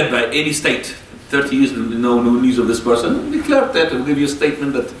declared dead by any state. 30 years, no news of this person. Declared dead. We'll give you a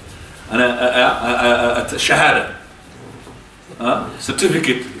statement that a shahada.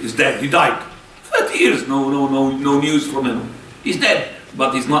 Certificate is dead. He died. 30 years, no news from him. He's dead,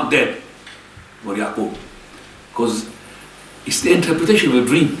 but he's not dead. For Yaqub. Because it's the interpretation of a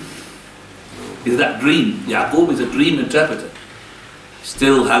dream. Is that dream? Yaqub is a dream interpreter.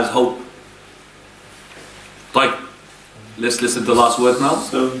 Still has hope. Right. Let's listen to the last word now.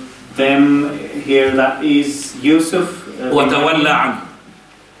 So them here, that is Yusuf. وتولى عنه.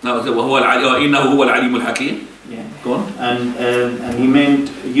 إنه هو العليم الحكيم. Yeah. Go on. And he meant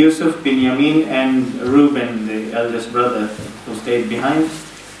Yusuf, Binyamin, and Reuben, the eldest brother, who stayed behind.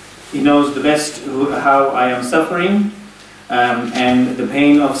 He knows the best how I am suffering and the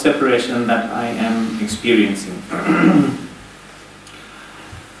pain of separation that I am experiencing.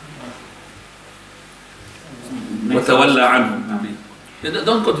 وتولى عنهم.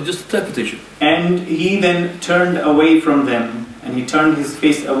 Don't go to just interpretation. And he then turned away from them, and he turned his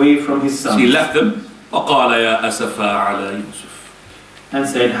face away from his sons. So he left them. وقال يا أسفا على يوسف. And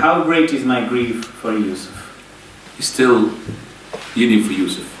said, how great is my grief for Yusuf. He's still yearning for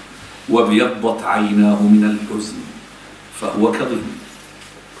Yusuf. وابيضت عيناه من الحزن فهو كظيم.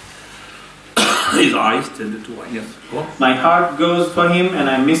 His eyes tended to white. Yes. Go on. My heart goes for him, and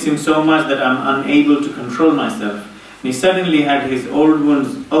I miss him so much that I'm unable to control myself. And he suddenly had his old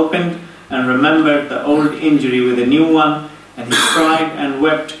wounds opened and remembered the old injury with a new one, and he cried and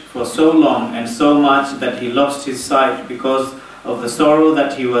wept for so long and so much that he lost his sight because of the sorrow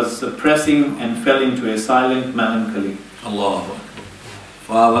that he was suppressing and fell into a silent melancholy. Allah.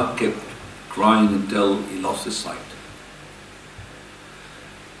 Father kept crying until he lost his sight.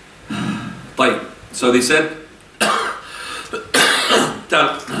 طيب. So they said,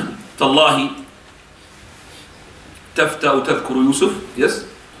 تالله تفتأ تذكر يوسف. Yes?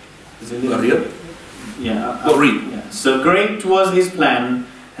 Yeah. Go read. Yeah. So great was his plan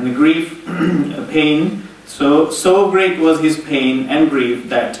and grief, pain. So great was his pain and grief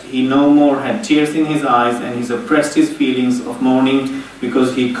that he no more had tears in his eyes, and he suppressed his feelings of mourning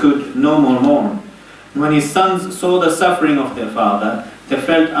because he could no more mourn. When his sons saw the suffering of their father, they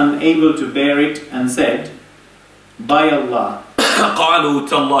felt unable to bear it and said, by Allah. قالوا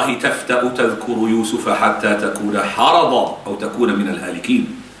تالله تفتأ تذكر يوسف حتى تكون حرضا أو تكون من الهالكين.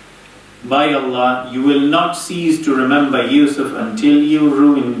 By Allah, you will not cease to remember Yusuf until you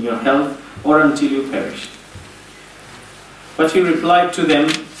ruin your health or until you perish. But he replied to them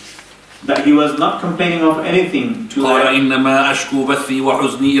that he was not complaining of anything to قال them. إنما أشكو بثي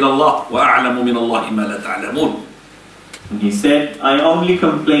وحزني إلى الله وأعلم من الله ما لا تعلمون. And he said, I only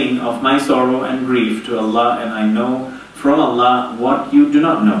complain of my sorrow and grief to Allah, and I know from Allah what you do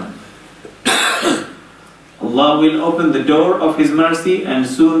not know. Allah will open the door of His mercy and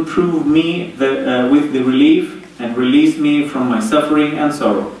soon prove me with the relief and release me from my suffering and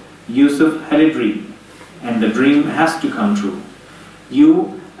sorrow. Yusuf had a dream, and the dream has to come true.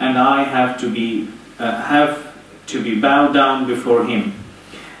 You and I have to be bowed down before him.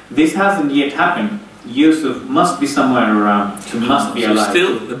 This hasn't yet happened. Yusuf must be somewhere around. He must be alive.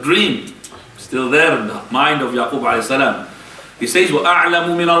 Still the dream, still there in the mind of Yaqub alayhi salam. He says,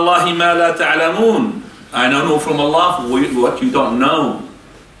 وَأَعْلَمُ مِنَ اللَّهِ مَا لَا تَعْلَمُونَ. I know from Allah what you don't know.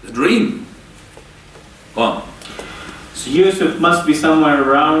 The dream. Go on. So Yusuf must be somewhere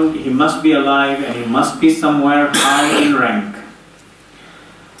around, he must be alive, and he must be somewhere high in rank.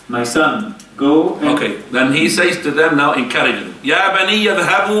 My son, go and... Okay, then he says to them, now encourage them. يا بني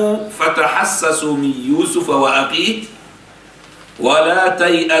يذهبوا فتحسسوا من يوسف وأخيه ولا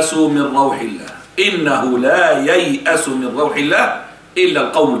تيأسوا من روح الله إنه لا ييأس من روح الله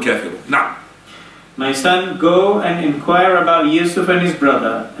إلا القوم الكافرون. نعم. My son, go and inquire about Yusuf and his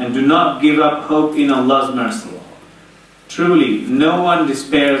brother, and do not give up hope in Allah's mercy. Truly, no one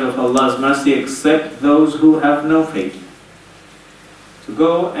despairs of Allah's mercy except those who have no faith. So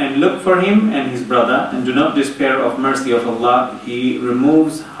go and look for him and his brother, and do not despair of mercy of Allah. He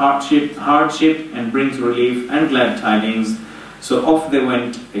removes hardship and brings relief and glad tidings. So off they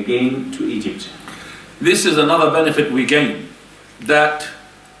went again to Egypt. This is another benefit we gain. That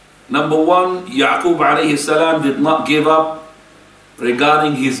number one, Yaqub alayhi salam did not give up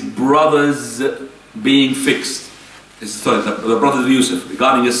regarding his brothers being fixed. Sorry, the brothers of Yusuf,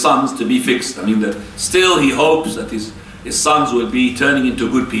 regarding his sons to be fixed. I mean, that still he hopes that his sons will be turning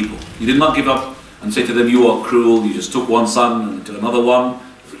into good people. He did not give up and say to them, you are cruel, you just took one son and to another one,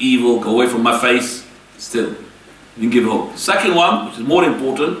 for evil, go away from my face. Still, he didn't give hope. Second one, which is more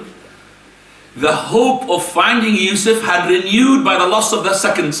important, the hope of finding Yusuf had renewed by the loss of the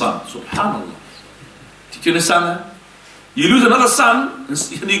second son. Subhanallah. Did you understand that? You lose another son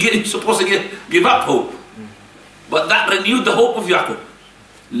and you're supposed to give up hope. But that renewed the hope of Yaqub.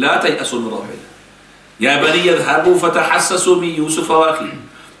 لا تيأسوا من روح الله. يا بني يذهبوا فتحسسوا من يوسف وأخيه.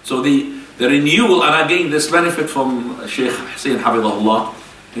 So the renewal, and I gained this benefit from Sheikh Hussein Hafidhahullah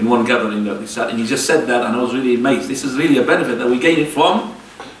in one gathering that we sat, and he just said that, and I was really amazed. This is really a benefit that we gain it from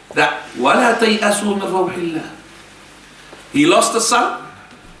that. ولا تيأسوا من روح الله. He lost a son,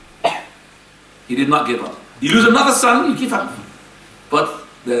 he did not give up. You lose another son, you give up. But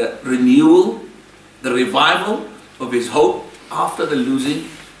the renewal, the revival of his hope after the losing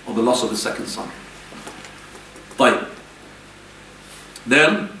or the loss of the second son. Right.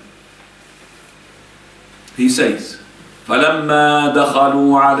 Then he says, فَلَمَّا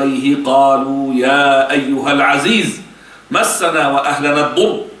دَخَلُوا عَلَيْهِ قَالُوا يَا أَيُّهَا الْعَزِيزُ مَسَّنَا وَأَهْلَنَا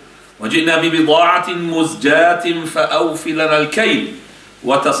الضُّرُّ وَجِئْنَا بِبِضَاعَةٍ مُزْجَاةٍ فَأَوْفِ لَنَا الْكَيْلَ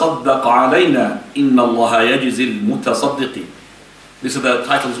وَتَصَدَّقْ عَلَيْنَا إِنَّ اللَّهَ يَجْزِي الْمُتَصَدِّقِينَ. These are the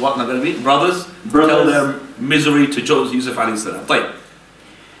titles, what am I going to be? Brothers tell their misery to Yusuf alayhi salam.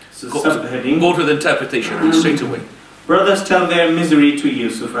 Go to the interpretation straight away. Brothers tell their misery to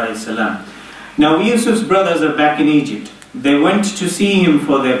Yusuf alayhi salam. Now Yusuf's brothers are back in Egypt. They went to see him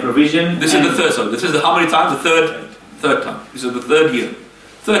for their provision. This is the third time. This is how many times? The third time. This is the third year.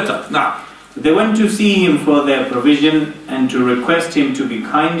 Third time. Now. They went to see him for their provision and to request him to be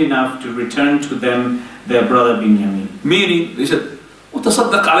kind enough to return to them their brother Binyamin. Meaning, they said,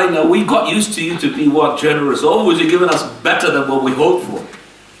 وَتَصَدَّقْ عَلَيْنَا. We got used to you to be what? Generous. Always you're giving us better than what we hoped for.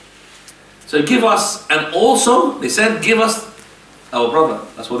 So give us, and also, they said, give us our brother.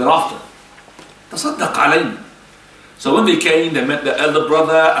 That's what they're after. تَصَدَّقْ عَلَيْنَا. So when they came, they met the elder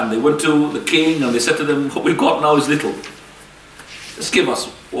brother and they went to the king and they said to them, what we got now is little. Just give us.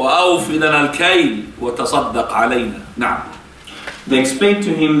 وَأَوْفِ لَنَا الْكَيْلِ وَتَصَدَّقْ عَلَيْنَا. Now. They explained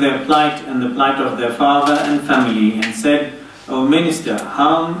to him their plight and the plight of their father and family and said, O minister,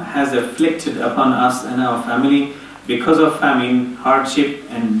 harm has afflicted upon us and our family because of famine, hardship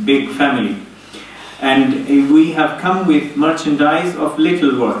and big family. And we have come with merchandise of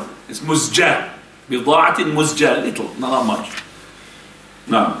little worth. It's muzjah. بِضَاعَةٍ مُزْجَةٍ. Little, not much.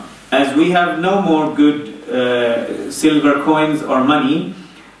 No. As we have no more good silver coins or money,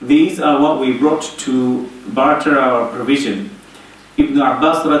 these are what we brought to barter our provision. Ibn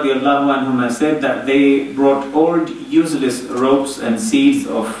Abbas radiallahu anhuma said that they brought old useless ropes and seeds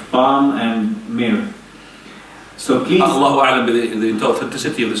of palm and myrrh. So please... Allahu a'lam with the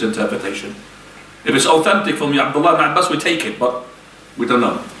authenticity of this interpretation. If it's authentic from Abdullah ibn Abbas, we take it, but we don't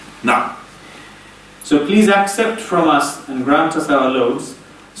know. Now. So please accept from us and grant us our loads.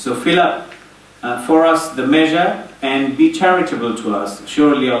 So fill up for us the measure and be charitable to us.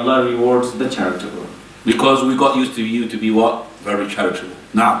 Surely Allah rewards the charitable. Because we got used to you to be what? Very charitable.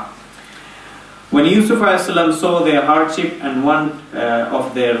 Now. When Yusuf saw their hardship and want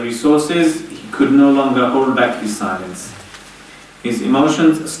of their resources, he could no longer hold back his silence. His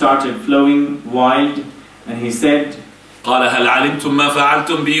emotions started flowing wild and he said, قال هل علمتم ما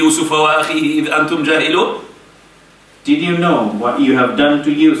فعلتم بيوسف وأخيه إذ أنتم جاهلون? Did you know what you have done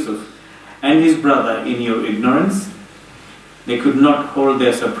to Yusuf and his brother in your ignorance? They could not hold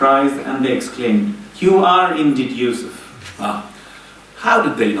their surprise and they exclaimed, You are indeed Yusuf. How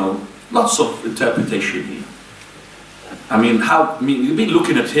did they know? Lots of interpretation here. I mean, you've been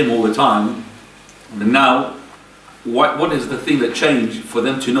looking at him all the time, and now, what is the thing that changed for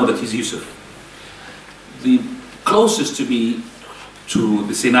them to know that he's Yusuf? The closest to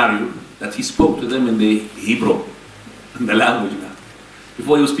the scenario that he spoke to them in the Hebrew, in the language now.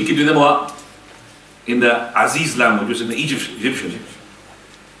 Before he was speaking to them what? In the Aziz language, which was in the Egyptian.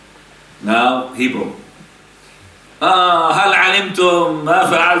 Now Hebrew. هل علمتم ما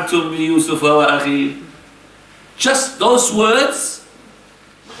فعلتم بيوسف وأخيه? Just those words,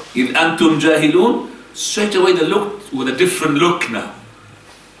 إذ أنتم جاهلون, straight away they looked with a different look now.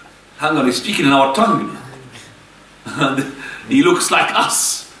 Hang on, he's speaking in our tongue now. He looks like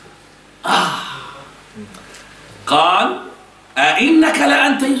us. قال أئنك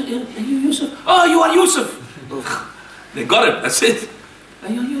لأنت يوسف. Oh, you are Yusuf. They got it, that's it.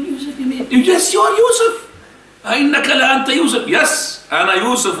 Yes, you are Yusuf. أئنك لأنت يوسف. Yes, أنا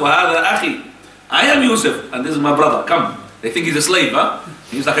يوسف وهذا أخي. I am Yusuf and this is my brother. Come. They think he's a slave, huh?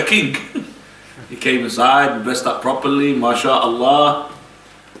 He's like a king. He came inside, dressed up properly, MashaAllah.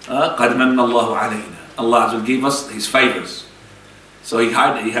 قد من الله علينا. Allah gave us his favors. So he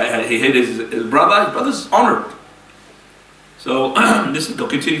hid his brother. His brother's honored. So listen, go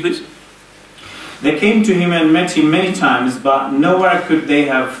continue please. They came to him and met him many times, but nowhere could they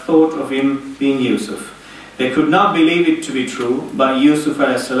have thought of him being Yusuf. They could not believe it to be true, but Yusuf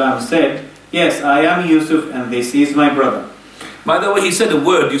al-Salam said, yes, I am Yusuf and this is my brother. By the way, he said a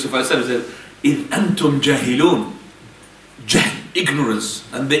word, Yusuf al-Salam said, إِذْ أَنْتُمْ جَاهِلُونَ. Jahl, ignorance.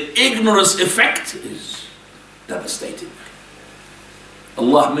 And the ignorance effect is devastating.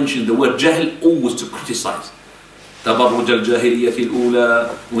 Allah mentioned the word jahl always to criticize. تَبَرُّجَ الْجَاهِلِيَّةِ الْأُولَى.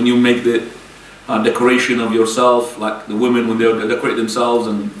 When you make the decoration of yourself, like the women when they decorate themselves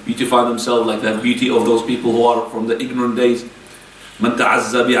and beautify themselves, like the beauty of those people who are from the ignorant days. مَنْ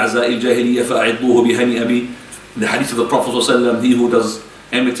تَعَزَّى بِعَزَاءِ الْجَاهِلِيَّةِ فَأَعِدُّوهُ بِهَنِئَ بِهِ. The hadith of the Prophet ﷺ, he who does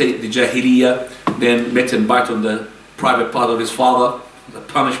imitate the jahiliyyah, then let him bite on the private part of his father, the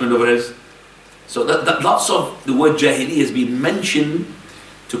punishment over his. So that lots of the word jahiliyyah has been mentioned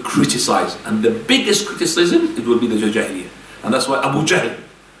to criticize, and the biggest criticism it will be the jahiliyyah, and that's why Abu Jahl,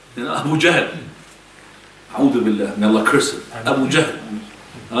 Abu Jahl, A'udhu Billah, may Allah curse him, Abu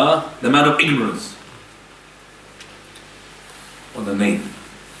Jahl, the man of ignorance. What the name?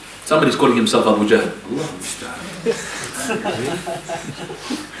 Somebody's calling himself Abu Jahl. Allah Musta'an.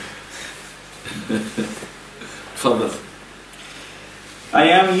 I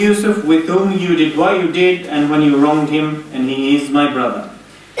am Yusuf with whom you did what you did and when you wronged him, and he is my brother.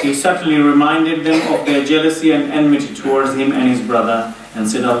 He subtly reminded them of their jealousy and enmity towards him and his brother, and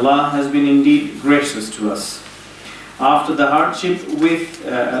said, Allah has been indeed gracious to us. After the hardship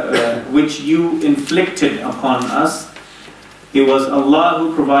which you inflicted upon us, it was Allah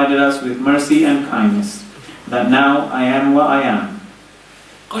who provided us with mercy and kindness, that now I am what I am.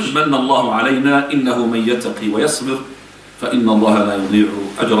 قد من الله علينا إنه من يتقي ويصبر فإن الله لا يضيع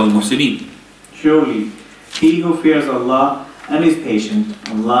أجر المحسنين. Surely, he who fears Allah and is patient,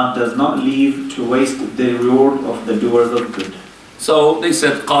 Allah does not leave to waste the reward of the doers of good. So they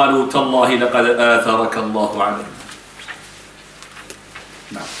said, قالوا تالله لقد آثرك الله علينا.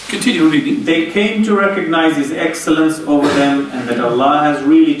 Now, continue reading. They came to recognize his excellence over them, and that Allah has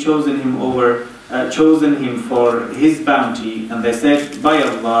really chosen him for his bounty, and they said, by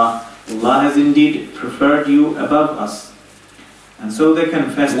Allah, Allah has indeed preferred you above us. And so they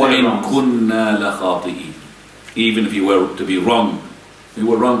confessed their wrongs. كُنَّا لَخَاطِئِينَ. Even if you were to be wrong, we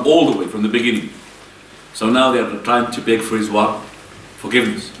were wrong all the way from the beginning. So now they are trying to beg for his what?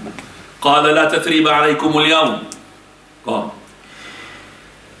 Forgiveness. قَالَ لَا تَثْرِيبَ عَلَيْكُمُ الْيَوْمِ. Go on.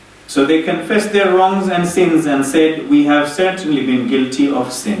 So they confessed their wrongs and sins and said, we have certainly been guilty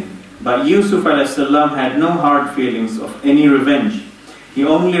of sin. But Yusuf a.s. had no hard feelings of any revenge. He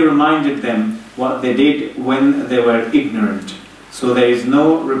only reminded them what they did when they were ignorant. So there is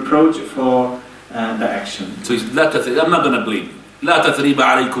no reproach for the action. So he's, I'm not going to blame you. لا تثريب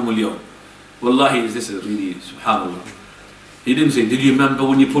عليكم اليوم. Wallahi, this is really, subhanallah. He didn't say, did you remember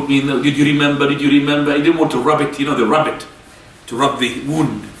when you put me in the, did you remember? He didn't want to rub it, you know, they rub it, to rub the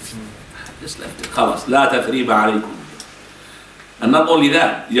wound. Just left it. خلاص. لا تثريب عليكم. And not only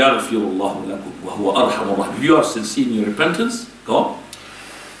that, يغفر الله لكم وهو أرحم الراحمين. If you are sincere in your repentance, go on.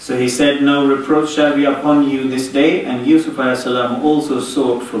 So he said, no reproach shall be upon you this day. And Yusuf a.s. also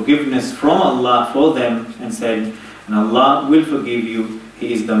sought forgiveness from Allah for them and said, and Allah will forgive you.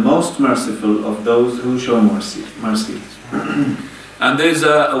 He is the most merciful of those who show mercy. And there's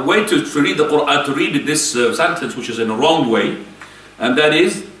a way to read the Quran, to read this sentence which is in a wrong way, and that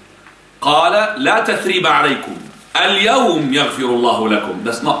is قال لا تثريب عليكم اليوم يغفر الله لكم.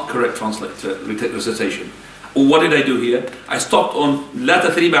 That's not correct recitation. what did I do here? I stopped on لا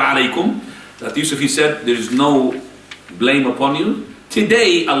تثريب عليكم, that Yusuf, he said, there is no blame upon you.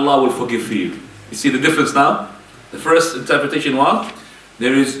 Today Allah will forgive for you. You see the difference now? The first interpretation was,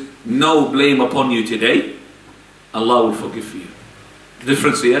 there is no blame upon you today. Allah will forgive for you. The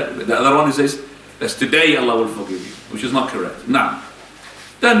difference here, the other one says, that's today Allah will forgive you, which is not correct. Now,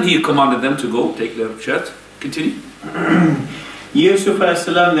 then he commanded them to go take their shirt. Continue. Yusuf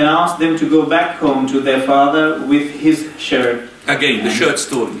al-Salam then asked them to go back home to their father with his shirt. Again, the shirt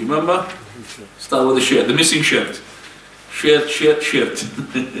story. You remember? Start with the shirt, the missing shirt. Shirt.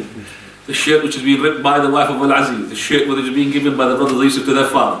 The shirt which is being ripped by the wife of Al-Aziz. The shirt which is being given by the brothers of Yusuf to their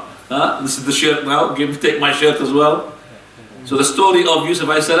father. This is the shirt now. Take my shirt as well. So the story of Yusuf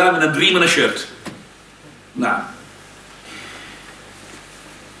al-Salam in a dream and a shirt. Now.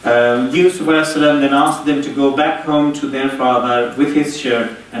 Yusuf al-Salam then asked them to go back home to their father with his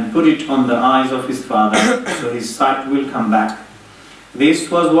shirt and put it on the eyes of his father, so his sight will come back. This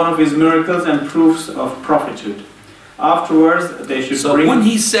was one of his miracles and proofs of prophethood. Afterwards, they should bring... So when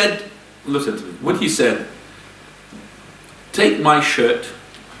he said, listen to me, when he said, take my shirt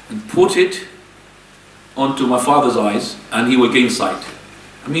and put it onto my father's eyes and he will gain sight.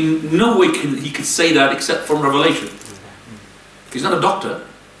 I mean, no way he could say that except from revelation. He's not a doctor.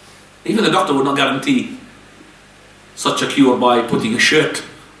 Even the doctor would not guarantee such a cure by putting a shirt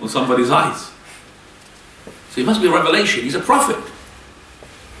on somebody's eyes. So it must be a revelation. He's a prophet.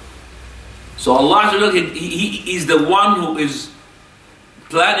 So Allah, he is the one who is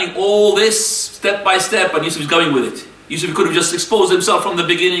planning all this step by step, and Yusuf is going with it. Yusuf could have just exposed himself from the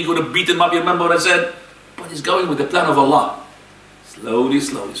beginning, he could have beaten him up, you remember what I said? But he's going with the plan of Allah. Slowly.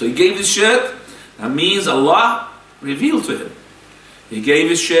 So he gave his shirt, that means Allah revealed to him. He gave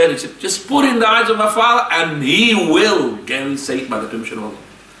his shirt and said, just put in the eyes of my father and he will gain sight by the permission of Allah.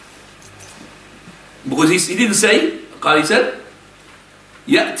 Because he didn't say, he said,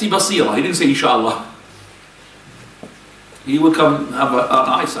 يَأْتِ بَصِيرًا. He didn't say, inshallah. He will come have an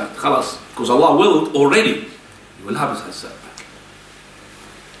eyesight, khalas. Because Allah willed already. He will have his eyesight back.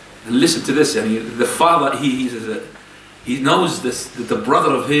 And listen to this, the father, he knows this, that the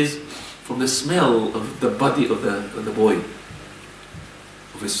brother of his, from the smell of the body of the boy,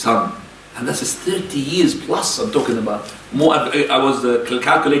 of his son. And that's 30 years plus I'm talking about. More, I was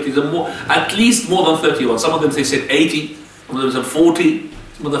calculating, at least more than 31. Some of them they said 80, some of them said 40,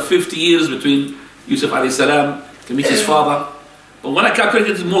 some of them 50 years between Yusuf alayhi salam to meet his father. But when I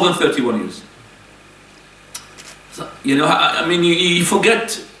calculated, it's more than 31 years. So, I mean, you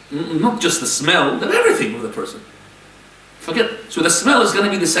forget not just the smell, but everything of the person. Forget. So the smell is going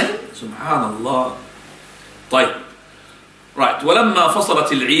to be the same. Subhanallah. طيب. Right. ولما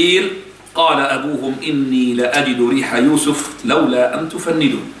فصلت العير قال أبوهم إني لأجد ريح يوسف لولا أن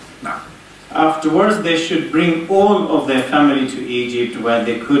تفندوا. نعم. Afterwards, they should bring all of their family to Egypt, where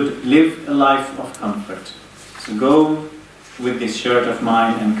they could live a life of comfort. So go with this shirt of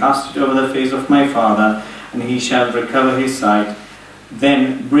mine and cast it over the face of my father, and he shall recover his sight.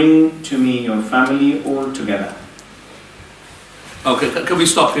 Then bring to me your family all together. Okay, can we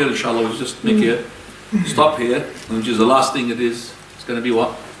stop here, inshallah? We'll just make it stop here, which is the last thing it is. It's going to be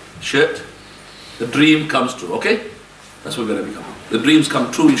what? Shirt. The dream comes true, okay? That's what we're going to become. The dreams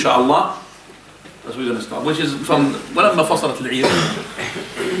come true, inshallah. That's what we're going to start. Which is from وَلَمَّا فَصَلَتِ الْعِيرُ.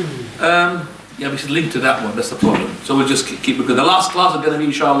 Yeah, we should link to that one. That's the problem. So we'll just keep it good. The last class is going to be,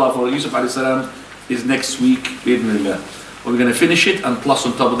 inshallah, for Yusuf alayhi salam is next week. We're going to finish it, and plus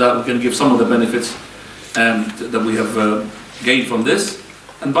on top of that, we're going to give some of the benefits that we have gained from this.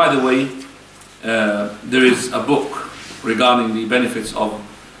 And by the way, there is a book regarding the benefits of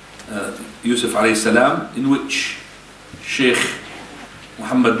Yusuf alayhi salam, in which Sheikh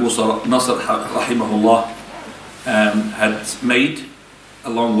Muhammad Musa Nasr rahimahullah had made,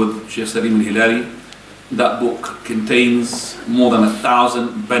 along with Sheikh Salim al-Hilali. That book contains more than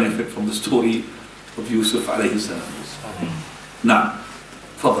 1,000 benefits from the story of Yusuf alayhi salam. Now,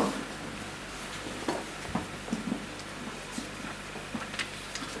 further.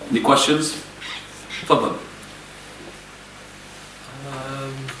 Any questions? Further. What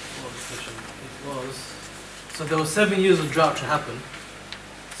was the question? It was, so there were 7 years of drought to happen.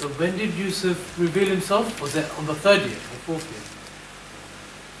 So when did Yusuf reveal himself? Was it on the 3rd year or 4th year?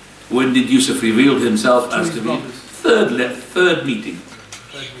 When did Yusuf reveal himself as to be? Third meeting.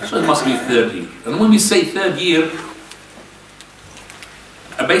 So it must be 3rd year. And when we say 3rd year,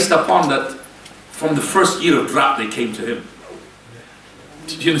 based upon that, from the 1st year of drought they came to him.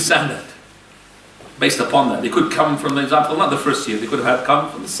 Did you understand that? Based upon that, they could come from, the example, not the 1st year, they could have come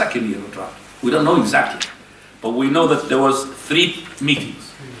from the 2nd year of drought. We don't know exactly, but we know that there was 3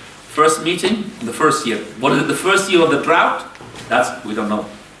 meetings. First meeting, the first year. What is it, the first year of the drought? That's, we don't know.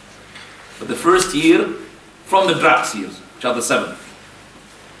 But the first year from the drought years, which are the 7.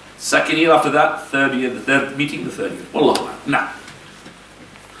 Second year after that, third year, the third meeting, the third year. Wallahu a'lam. Now,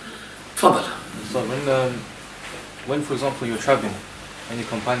 Fadal. So when, for example, you're traveling and you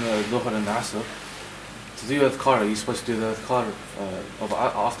combine the Dhuhr and the Asr, to do the Adhkar, are you supposed to do the Adhkar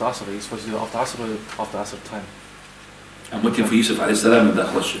after Asr? Are you supposed to do it after Asr or after Asr time? I'm looking for Yusuf alayhi salam in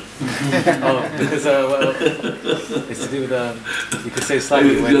that question. Oh, because well, it's to do with, you could say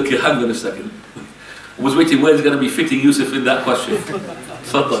slightly when... Okay, hang on a second. I was waiting where it's going to be fitting Yusuf in that question.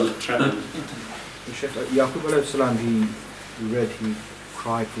 Fadal. Yaqub alayhi salam, he read, he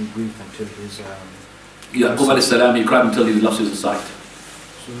cried from grief until his... Yaqub alayhi salam, he cried until he lost his sight.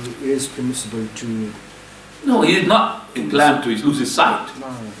 So it is permissible to... No, he did not plan to lose his sight.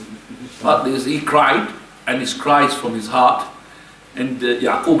 No, But he cried, and his cries from his heart. And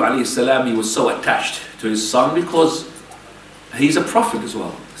Yaqub alayhi salam, he was so attached to his son because he's a prophet as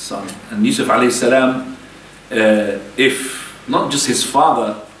well, son. And Yusuf alayhi salam, if not just his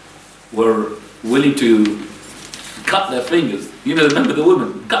father were willing to cut their fingers, you know, remember the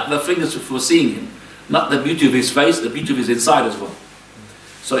woman, cut their fingers for seeing him, not the beauty of his face, the beauty of his inside as well.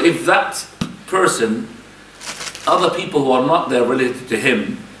 So if that person, other people who are not there related to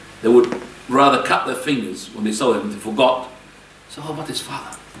him, they would rather cut their fingers when they saw him, they forgot. So how about his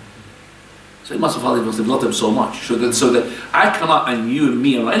father? So he must have loved him so much. So that I cannot, and you and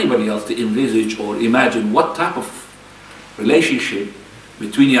me or anybody else, to envisage or imagine what type of relationship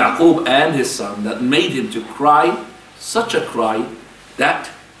between Yaqub and his son that made him to cry, such a cry, that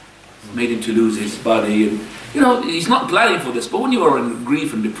made him to lose his body. And, you know, he's not planning for this, but when you are in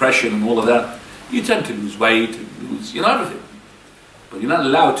grief and depression and all of that, you tend to lose weight, and lose, you know, everything. But you're not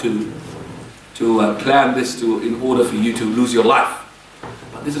allowed to plan this in order for you to lose your life.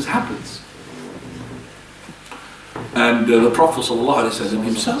 But this happens. And the Prophet ﷺ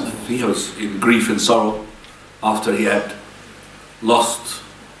himself, he was in grief and sorrow after he had lost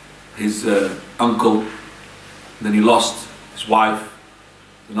his uncle, then he lost his wife,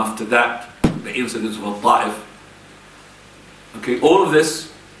 and after that, the incidents of al-Ta'if. Okay, all of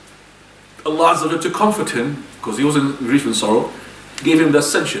this, Allah Azza wa Jalla, to comfort him, because he was in grief and sorrow, gave him the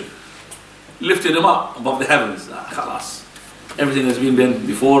ascension, lifted him up above the heavens. Khalas. Everything that's been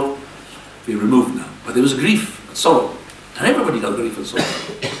before, be removed now. But there was grief and sorrow. And everybody got grief and sorrow.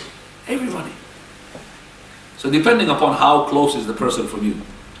 Everybody. So depending upon how close is the person from you.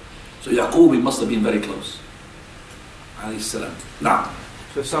 So Yaqub, he must have been very close. Alayhi salam. Now.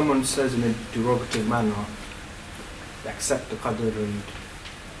 So if someone says in a derogative manner, accept the qadr and...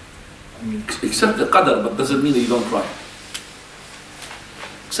 I mean, accept the qadr, but doesn't mean that you don't cry.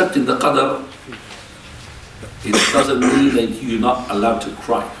 Accepting the qadr, it doesn't mean that you're not allowed to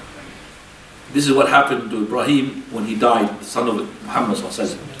cry. This is what happened to Ibrahim when he died, the son of Muhammad.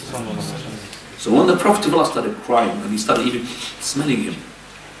 So when the Prophet of Allah started crying, and he started even smelling him,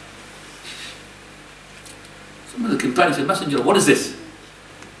 some of the companions said, Messenger, what is this?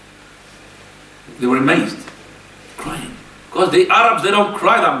 They were amazed, crying. Because the Arabs, they don't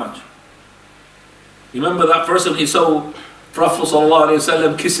cry that much. Remember that person he saw Prophet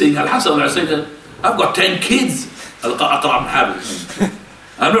ﷺ kissing Al-Hasan and Al-Hussein? I've got 10 kids. I've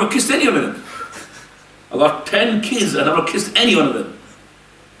never kissed any of them. I've got 10 kids and I've never kissed any one of them.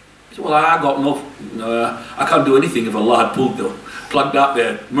 He said, well, I got no, I can't do anything if Allah had plugged out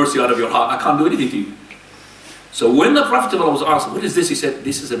the mercy out of your heart. I can't do anything to you. So when the Prophet was asked, what is this? He said,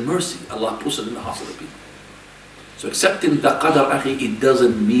 this is a mercy. Allah puts it in the hearts of the people. So accepting the qadr, akhi, it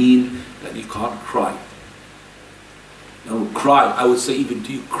doesn't mean that you can't cry. No, cry. I would say even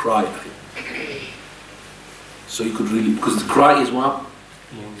to you, cry, akhi. So you could really, because the cry is what?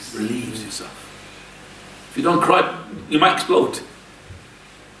 Relieves yourself. If you don't cry, you might explode.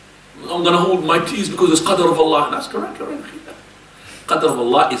 I'm going to hold my tears because it's qadr of Allah. That's correct. Qadr of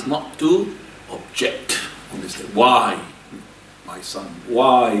Allah is not to object on this day. Why, my son?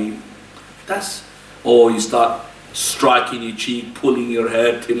 Why? That's, or you start striking your cheek, pulling your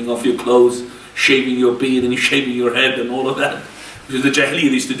hair, taking off your clothes, shaving your beard and shaving your head and all of that. Because the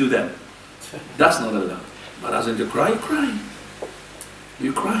Jahiliyyah used to do that. That's not allowed. But as in to cry, you cry.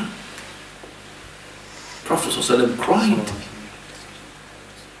 You cry. Prophet ﷺ cried.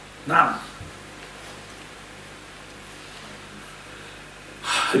 Now,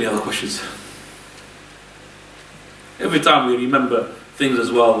 any other questions? Every time we remember things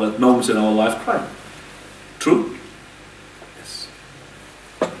as well, at moments in our life, cry. True? Yes.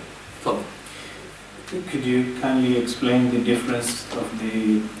 Follow. Could you kindly explain the difference of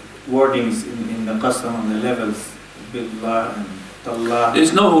the wordings in the Qassam and the levels, Billah and Allah.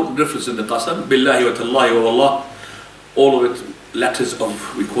 There's no difference in the qasam. Billahi wa tallahi wa wallah. All of it letters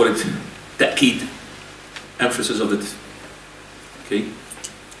of, we call it ta'keed, emphasis of it. Okay?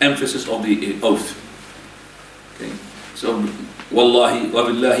 Emphasis of the oath. Okay? So, wallahi wa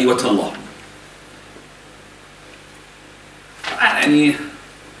billahi wa tallah. And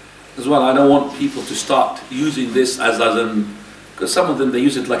as well, I don't want people to start using this as in, because some of them, they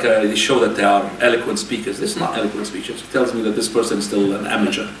use it like they show that they are eloquent speakers. This is not eloquent speakers. It tells me that this person is still an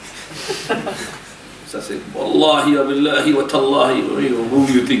amateur. So I say, wallahi wa billahi wa tallahi. Who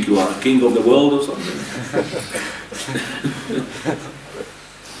do you think you are, king of the world or something?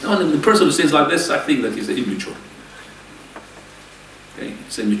 No, the person who says like this, I think that he's immature. Okay,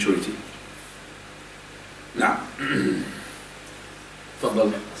 it's immaturity. Now,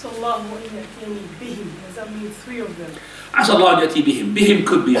 تفضل. Does that mean 3 of them? عسى الله أن يأتي بهم. بهم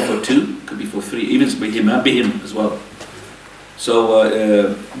could be for 2, could be for 3, even بهم, بهم as well. So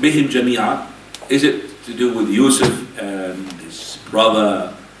بهم جميعا, is it to do with Yusuf and his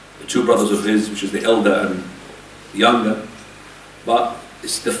brother, the 2 brothers of his, which is the elder and the younger? But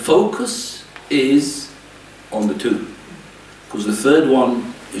the focus is on the 2, because the 3rd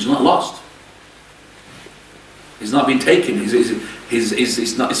one is not lost. He's not been taken. His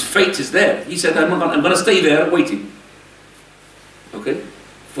fate is there. He said, I'm going to stay there waiting. Okay?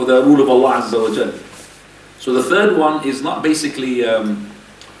 For the rule of Allah Azza wa Jal. So the 3rd one is not basically, it's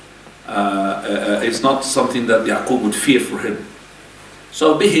not something that Yaqub would fear for him.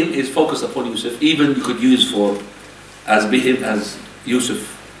 So bihim is focused upon Yusuf. Even you could use for, as bihim, as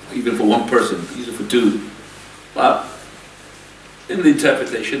Yusuf, even for 1 person, Yusuf for 2. But in the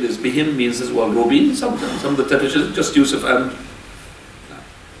interpretation, this bihim means as well Rubin. Some of the interpretations just Yusuf and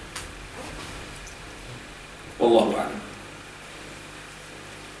Wallahu a'lam.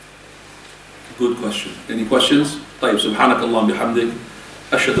 Good question. Any questions? طيب سبحانك اللهم بحمدك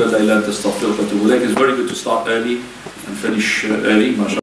أشهد أن لا إله إلا أنت أستغفرك وأتوب إليك. It's very good to start early and finish early.